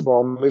 He keeps the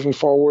ball moving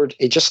forward.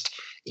 He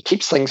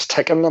keeps things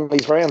ticking, and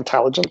he's very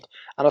intelligent.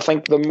 And I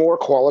think the more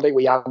quality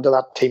we add to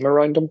that team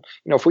around him,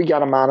 if we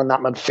get a man in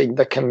that midfield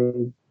that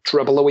can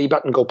dribble a wee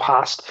bit and go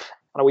past,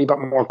 and a wee bit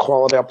more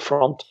quality up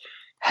front.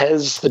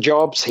 The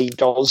jobs he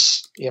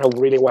does,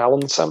 really well in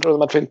the centre of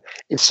the midfield,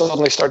 he'd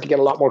suddenly start to get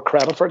a lot more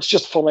credit for it. It's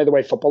just funny the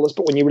way football is,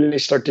 but when you really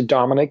start to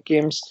dominate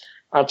games,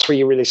 that's where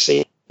you really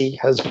see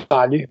his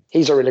value.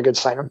 He's a really good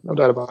signing, no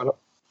doubt about it.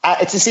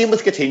 It's the same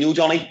with Coutinho,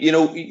 Johnny. You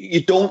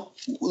don't,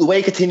 the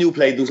way Coutinho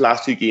played those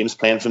last 2 games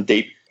playing from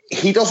deep,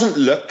 he doesn't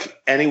look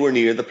anywhere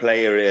near the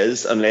player he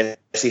is unless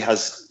he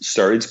has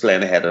Sturridge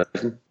playing ahead of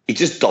him. He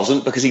just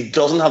doesn't, because he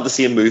doesn't have the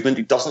same movement.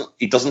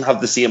 He doesn't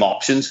have the same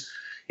options.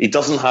 He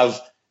doesn't have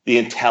the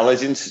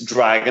intelligence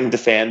dragging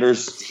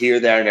defenders here,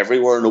 there, and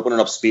everywhere and opening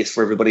up space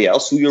for everybody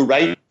else. So you're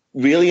right.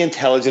 Really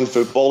intelligent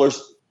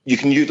footballers, you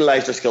can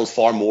utilise their skills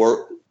far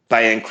more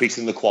by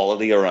increasing the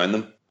quality around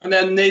them. And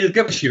then Neil,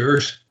 give us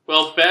yours.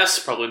 Well,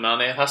 best probably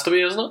Mane. It has to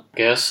be, isn't it? I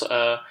guess.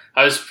 I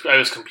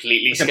was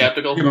completely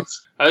sceptical.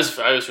 I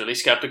was really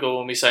sceptical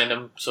when we signed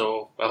him.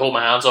 So I hold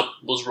my hands up.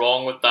 Was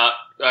wrong with that.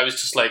 I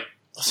was just like,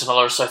 that's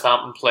another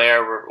Southampton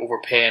player. We're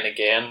overpaying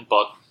again.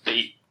 But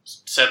he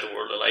set the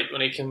world alight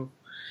when he came.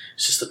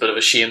 It's just a bit of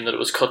a shame that it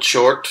was cut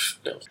short.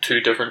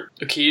 2 different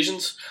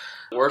occasions.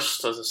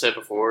 Worst, as I said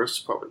before, is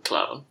probably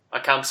Klavan. I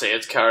can't say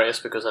it's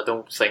Karius because I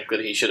don't think that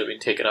he should have been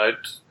taken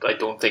out. I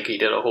don't think he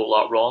did a whole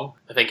lot wrong.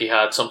 I think he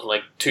had something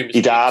like 2 mistakes.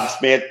 He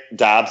dabbed, mate. He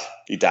dabbed.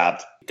 He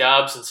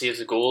dabs and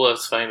saves a goal.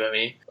 That's fine by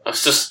me. I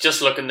was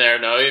just looking there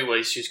now while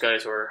these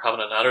guys were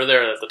having a natter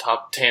there at the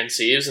top 10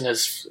 saves, and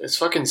his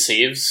fucking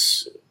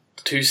saves,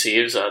 2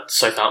 saves at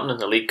Southampton in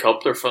the League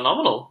Cup, they're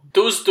phenomenal.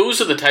 Those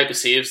are the type of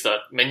saves that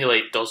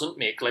Mignolet doesn't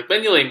make. Like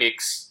Mignolet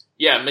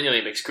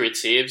makes great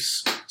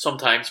saves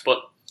sometimes, but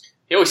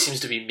he always seems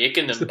to be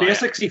making them. It's the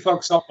basics he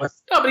fucks up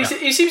with. No, but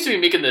he seems to be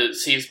making the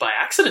saves by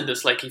accident.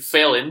 It's like he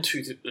fell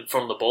into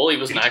from the ball. He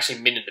wasn't actually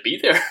meaning to be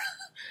there.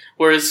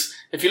 Whereas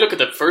if you look at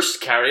the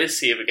first Karius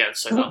save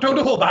against Southampton,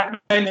 don't hold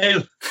back,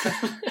 Neil.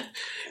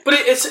 But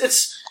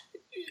it's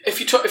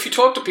if you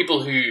talk to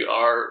people who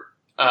are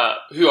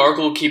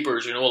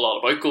goalkeepers, who know a lot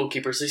about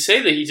goalkeepers, they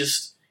say that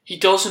he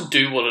doesn't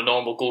do what a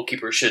normal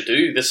goalkeeper should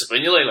do. This is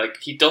Mignolet. Like,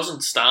 he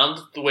doesn't stand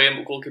the way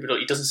a goalkeeper does.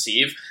 He doesn't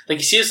save. Like,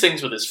 he saves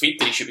things with his feet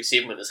that he should be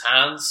saving with his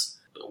hands.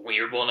 A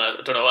weird one. I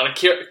don't know. And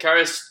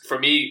Karius, for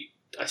me,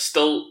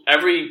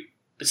 every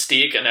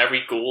mistake and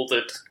every goal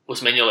that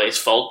was Mignolet's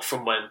fault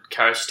from when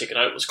Karius was taken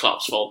out was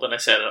Klopp's fault, and I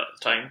said it at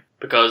the time,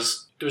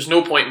 because there was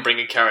no point in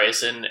bringing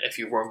Karius in if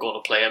you weren't going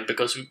to play him,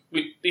 because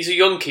he's a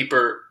young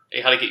keeper.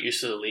 He had to get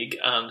used to the league,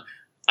 and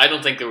I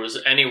don't think there was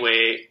any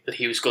way that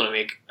he was going to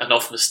make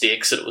enough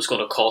mistakes that it was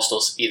going to cost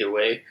us either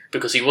way,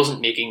 because he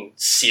wasn't making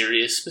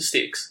serious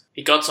mistakes.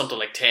 He got something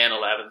like 10,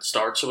 11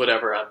 starts or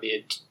whatever and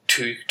made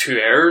two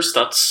errors.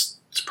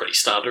 It's pretty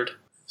standard.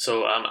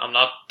 So I'm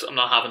not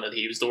having that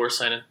he was the worst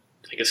signing.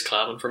 I think it's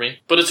Klavan for me.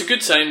 But it's a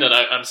good sign that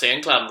I'm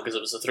saying Klavan because it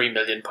was a £3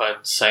 million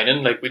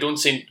signing. Like,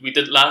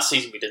 last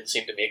season we didn't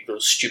seem to make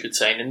those stupid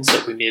signings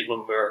that we made when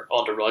we were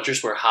under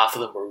Rodgers, where half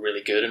of them were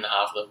really good and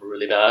half of them were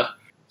really bad.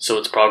 So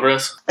it's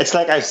progress. It's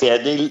like I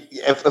said, Neil,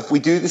 if we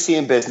do the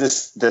same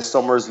business this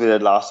summer as we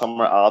did last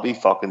summer, I'll be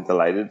fucking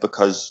delighted,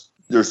 because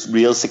there's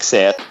real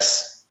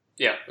success.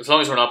 Yeah, as long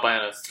as we're not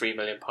buying a £3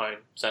 million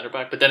centre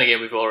back. But then again,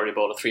 we've already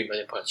bought a £3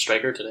 million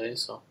striker today,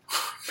 so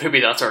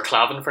maybe that's our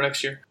Klavan for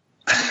next year.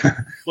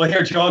 Well,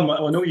 here, John,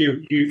 I know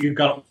you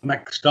got it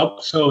mixed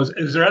up. So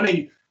is there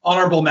any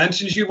honourable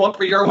mentions you want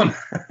for your one?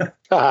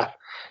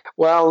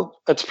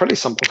 Well, it's pretty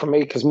simple for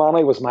me, because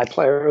Mane was my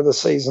player of the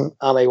season,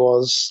 and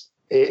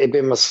he'd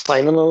been my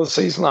signing of the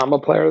season. I'm a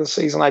player of the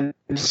season. I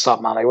just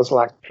thought Mane was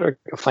electric.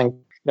 I think,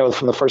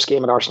 from the first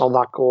game at Arsenal,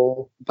 that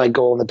big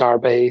goal in the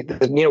derby,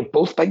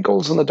 both big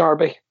goals in the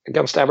derby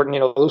against Everton,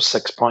 those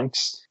 6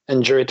 points,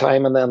 injury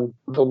time, and then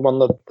the one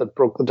that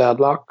broke the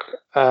deadlock.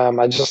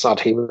 I just thought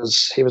he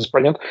was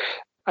brilliant.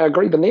 I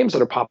agree, the names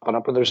that are popping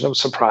up, and there's no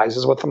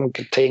surprises with them.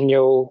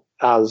 Coutinho,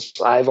 as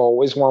I've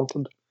always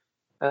wanted.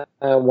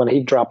 When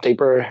he dropped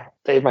deeper,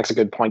 Dave makes a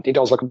good point. He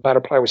does look a better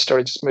player with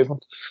Sturridge's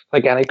movement.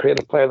 Like any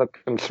creative player that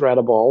can thread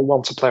a ball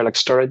wants a player like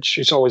Sturridge,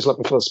 who's always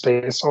looking for the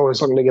space,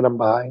 always looking to get him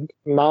behind.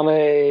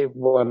 Mane,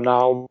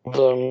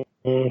 Wijnaldum,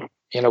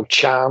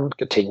 Chan,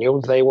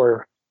 Coutinho, they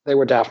were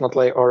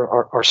definitely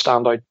our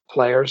standout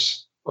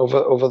players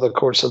over the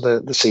course of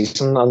the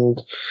season,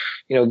 and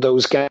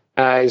those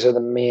guys are the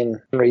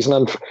main reason.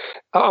 And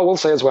I will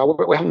say as well,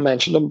 we haven't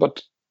mentioned them,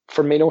 but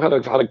Firmino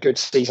had a good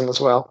season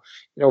as well.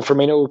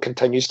 Firmino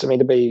continues to me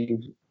to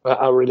be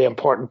a really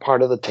important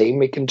part of the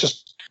team. He can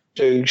just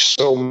do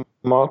so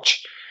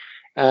much.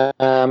 I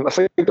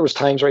think there was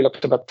times where he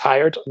looked a bit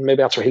tired, and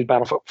maybe that's where he'll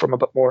benefit from a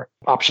bit more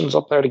options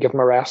up there to give him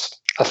a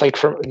rest. I think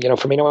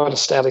Firmino had a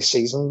steady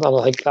season, and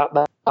I think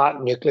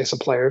that nucleus of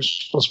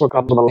players was what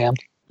got to the end.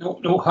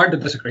 No, hard to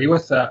disagree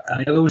with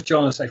any of those,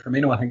 John. It's like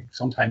Firmino, I think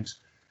sometimes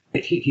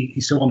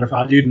he's so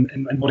undervalued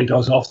in what he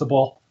does off the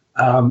ball.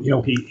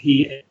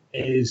 He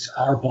is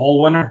our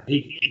ball winner.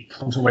 He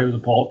comes away with the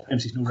ball at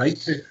times he's no right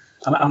to,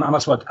 and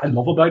that's what I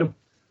love about him.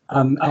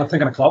 And I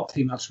think in a club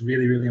team that's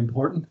really, really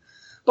important.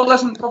 But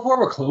listen,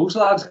 before we close,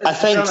 lads, I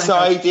think.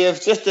 Sorry,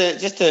 Dave. Just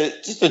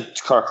to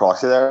cut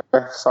across you there.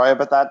 Sorry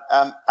about that.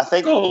 I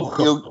think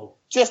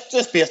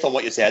just based on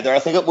what you said there, I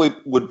think it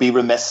would be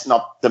remiss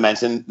not to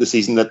mention the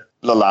season that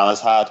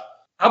Lallana's had.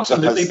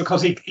 Absolutely,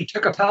 because he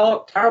took a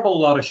terrible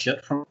lot of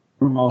shit from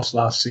us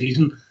last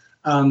season,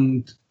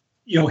 and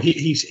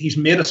he's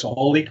made us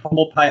all eat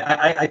humble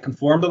pie. I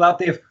conform to that,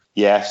 Dave.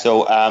 Yeah,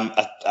 so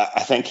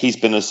I think he's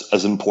been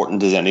as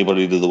important as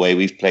anybody to the way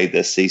we've played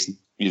this season.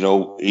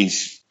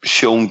 He's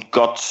shown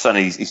guts and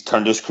he's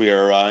turned his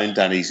career around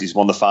and he's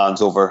won the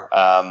fans over.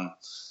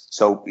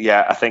 So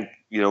yeah, I think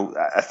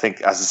as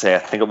I say, I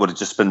think it would have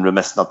just been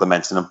remiss not to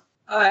mention him.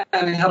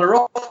 And he had a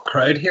rough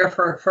crowd here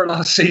for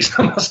last season,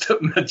 I must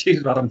admit. Jeez,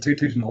 about him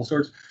tutus and all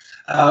sorts.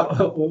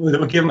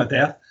 We'll give him a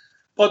death.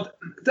 But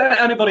did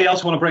anybody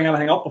else want to bring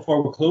anything up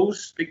before we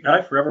close? Speak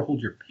now, forever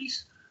hold your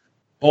peace.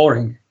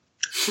 Boring.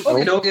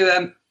 Okay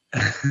then.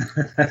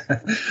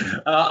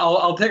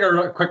 I'll take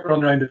a quick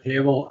run around the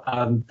table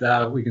and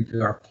we can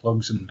do our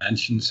plugs and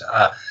mentions.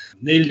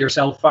 Neil,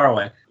 yourself, far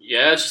away.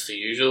 Yeah, just the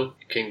usual.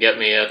 You can get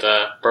me at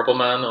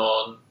Purpleman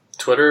on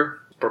Twitter.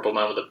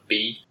 Purpleman with a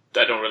B.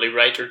 I don't really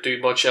write or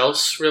do much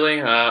else, really,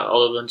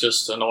 other than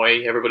just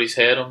annoy everybody's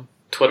head on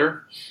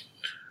Twitter.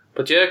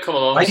 But yeah, come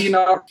along. Why do you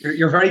not?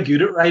 You're very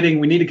good at writing.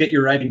 We need to get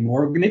you writing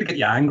more. We need to get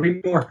you angry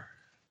more.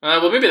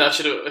 Well, maybe I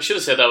should have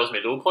said that was my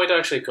low point,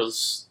 actually,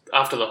 because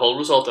after the whole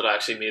result, it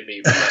actually made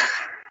me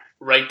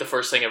write the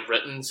first thing I've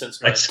written since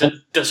my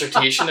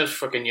dissertation at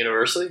fucking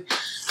university.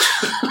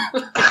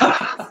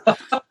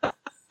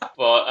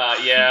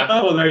 But yeah.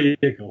 Oh, there you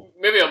go.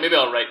 Maybe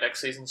I'll write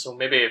next season. So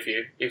maybe if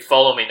you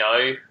follow me now,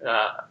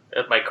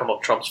 it might come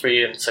up trumps for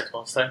you in 6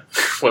 months' time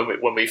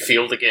when we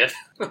field again.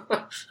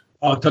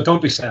 Oh,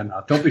 don't be saying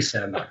that. Don't be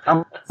saying that.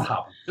 I'm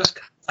happy. Just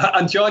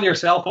and John,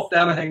 yourself, up to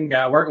anything?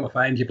 Where can we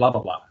find you? Blah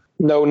blah blah.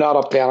 No, not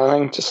up to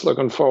anything. Just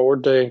looking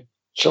forward to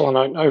chilling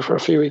out now for a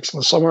few weeks in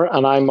the summer.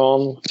 And I'm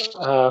on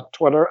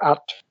Twitter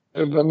at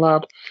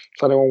Vinlad.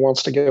 If anyone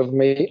wants to give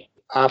me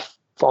a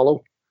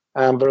follow,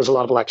 there's a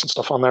lot of election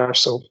stuff on there.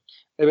 So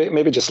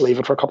maybe just leave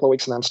it for a couple of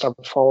weeks and then start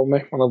following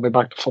me when I'll be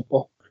back to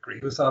football. I agree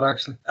with that,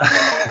 actually.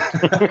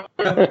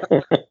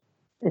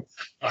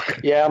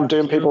 Yeah, I'm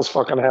doing people's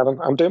fucking head in.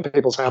 I'm doing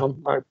people's head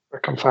in. I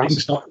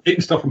confess.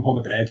 Eating stuff from home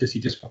at the edges,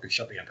 you just fucking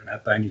shut the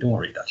internet down. You don't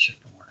want to read that shit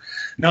no more.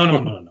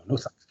 No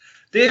thanks.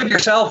 Dave,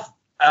 yourself,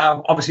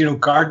 obviously,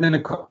 gardening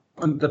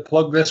equipment to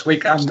plug this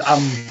week. I'm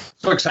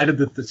so excited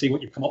to see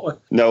what you've come up with.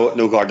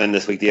 No gardening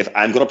this week, Dave.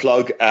 I'm going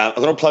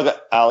to plug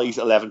Ali's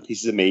 11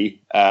 Pieces of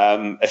Me.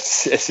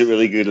 It's a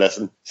really good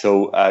listen.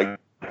 So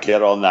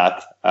get on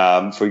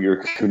that for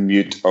your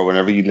commute or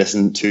whenever you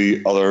listen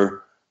to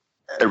other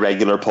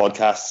irregular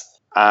podcasts.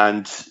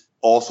 And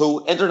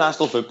also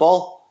international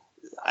football.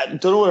 I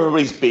don't know what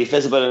everybody's beef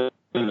is about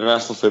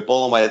international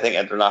football and why they think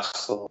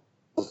international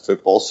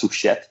football's so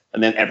shit.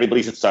 And then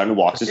everybody sits down and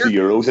watches the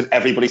Euros and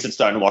everybody sits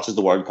down and watches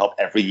the World Cup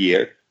every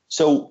year.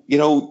 So,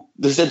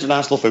 there's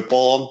international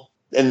football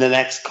on in the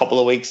next couple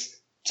of weeks.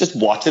 Just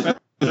watch it.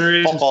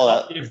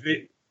 If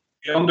the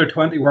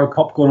under-20 World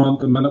Cup going on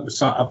at the minute,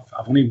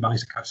 I've only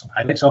managed to catch some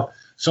highlights of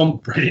some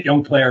brilliant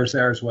young players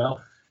there as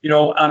well.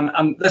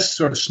 And this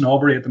sort of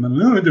snobbery at the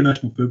moment,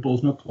 international football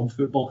is not club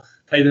football.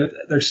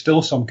 There's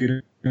still some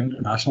good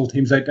international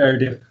teams out there,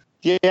 Dave.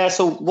 Yeah,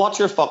 so what's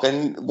your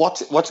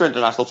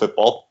international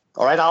football?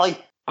 All right, Ali?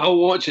 I'll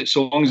watch it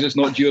so long as it's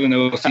not during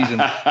our season.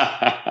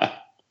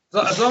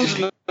 As long as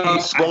it's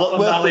not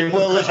Scotland,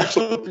 will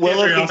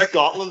it be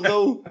Scotland,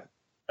 though?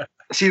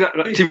 See, that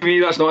to me,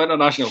 that's not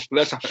international.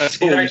 That's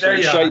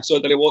shite, so I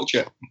didn't watch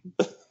it.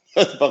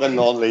 That's fucking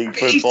non-league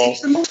football.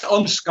 He's the most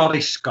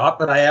un-Scottish Scot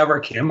that I ever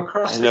came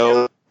across.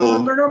 No,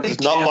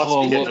 there's not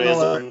much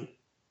patriotism.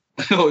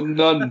 No,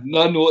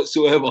 none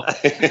whatsoever.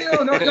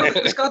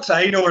 The Scots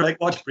I know are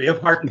like watch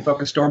Braveheart and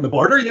fucking storm the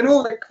border.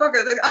 Fuck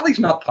it. Ali's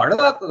not part of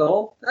that at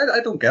all. I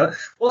don't get it.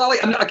 Well, Ali,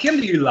 I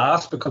came to you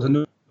last because I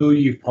know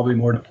you've probably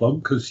more to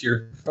plug because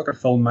you're fucking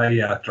filling my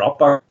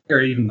Dropbox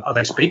here even as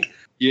I speak.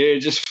 Yeah,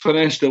 just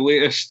finished the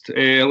latest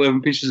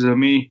 11 Pieces of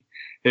Me.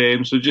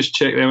 So just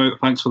check them out.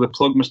 Thanks for the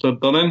plug, Mr.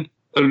 Dunnan.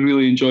 I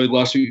really enjoyed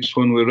last week's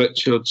one with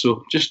Richard.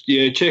 So just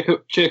check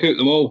out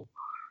them all.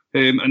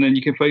 And then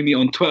you can find me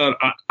on Twitter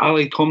at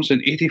Ali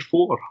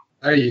Thompson84.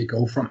 There you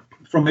go. From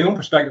my own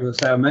perspective,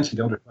 as I mentioned,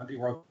 the Under-20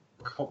 World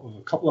Cup,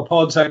 a couple of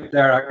pods out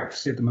there. I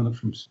actually at the minute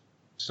from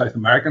South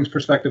Americans'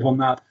 perspective on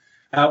that.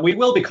 We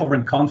will be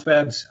covering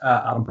Confeds.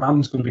 Adam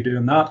Brandon's going to be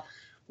doing that.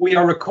 We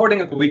are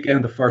recording at the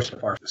weekend the first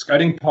of our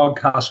scouting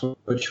podcast,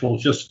 which will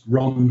just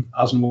run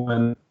as and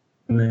when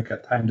they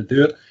get time to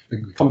do it.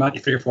 We'll be coming at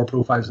you 3 or 4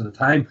 profiles at a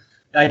time.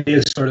 The idea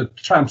is sort of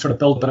try and sort of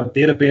build a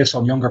bit of database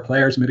on younger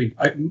players, maybe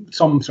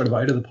some sort of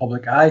out of the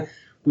public eye.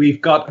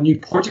 We've got a new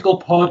Portugal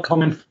pod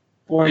coming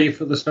for you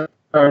for the start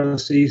of the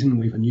season.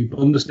 We've a new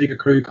Bundesliga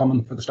crew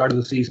coming for the start of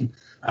the season.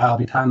 I'll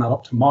be tying that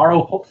up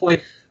tomorrow,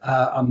 hopefully,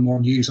 and more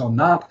news on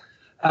that.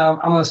 I'm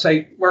going to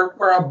say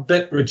we're a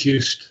bit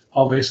reduced,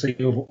 obviously,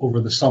 over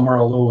the summer,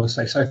 although, as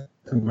I say,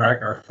 South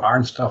America are far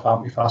and stuff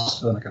at me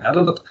faster than I can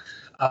edit it.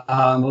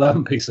 and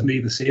 11 pieces of me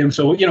the same.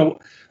 So,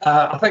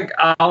 I think,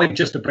 Ali,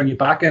 just to bring you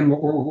back in,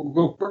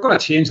 we're going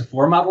to change the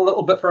format a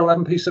little bit for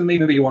 11 pieces of me.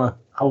 Maybe you want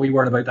to have a wee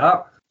word about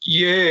that?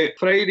 Yeah,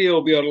 Friday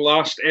will be our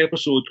last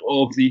episode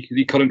of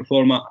the current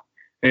format.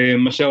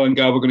 Myself and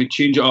Gav are going to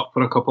change it up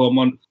for a couple of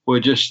months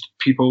with just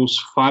people's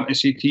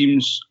fantasy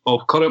teams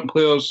of current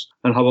players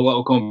and have a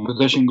little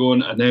competition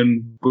going, and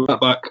then we'll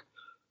get back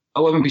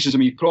 11 pieces of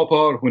me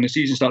proper when the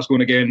season starts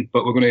going again.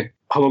 But we're going to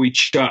have a wee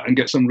chat and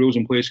get some rules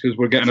in place because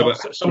we're getting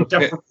some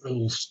different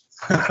rules.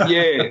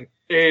 Yeah,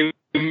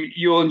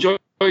 you'll enjoy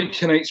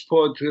tonight's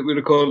pod that we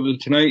recorded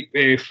tonight.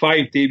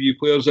 5 debut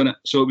players in it,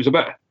 so it was a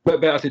bit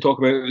better to talk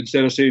about it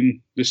instead of saying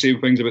the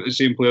same things about the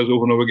same players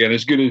over and over again.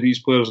 As good as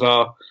these players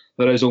are,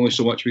 there is only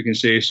so much we can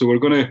say. So we're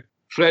going to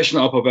freshen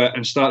it up a bit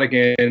and start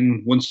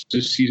again once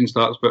the season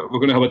starts. But we're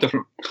going to have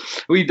a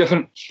wee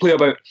different play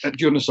about it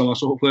during the summer.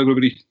 So hopefully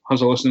everybody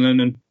has a listen in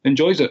and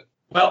enjoys it.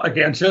 Well,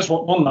 again, just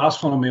one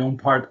last one on my own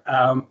part.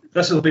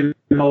 This will be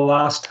the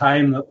last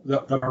time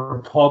that our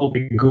pod will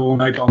be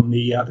going out on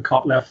the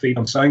Cop Left feed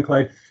on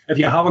SoundCloud. If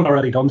you haven't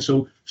already done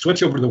so,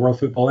 switch over to the World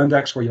Football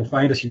Index where you'll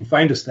find us. You can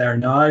find us there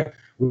now.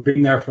 We've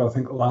been there for, I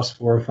think, the last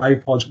 4 or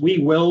 5 pods. We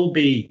will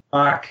be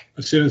back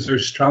as soon as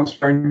there's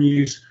transfer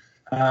news.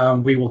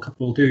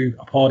 We'll do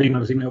a pod, even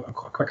if it's a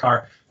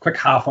quick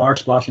half-hour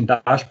splash and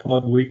dash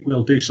pod.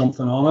 We'll do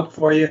something on it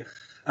for you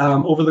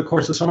over the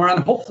course of summer,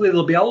 and hopefully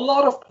there'll be a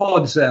lot of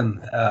pods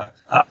in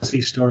as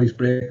these stories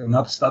break. And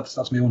that's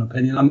my own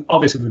opinion. And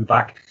obviously we'll be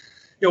back.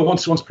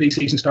 Once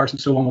pre-season starts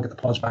and so on, we'll get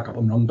the pods back up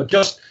and running. But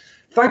just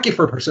thank you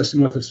for persisting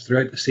with us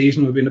throughout the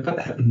season. We've been a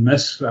bit hit and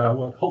miss.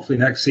 Hopefully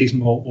next season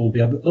we'll be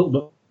a little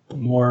bit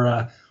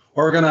more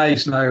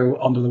organised now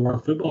under the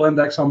World Football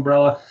Index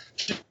umbrella.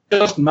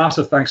 Just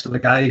massive thanks to the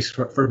guys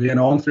for being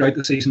on throughout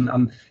the season,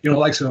 and the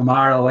likes of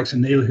Amara, the likes of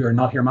Neil who are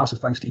not here. Massive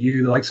thanks to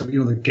you, the likes of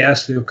the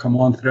guests who have come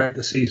on throughout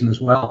the season as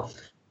well.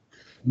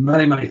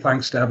 Many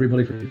thanks to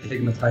everybody for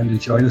taking the time to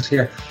join us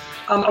here.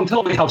 And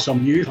until we have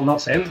some news, I'll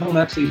not say until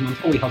next season,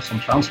 until we have some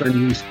transfer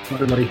news,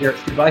 everybody here,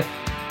 goodbye.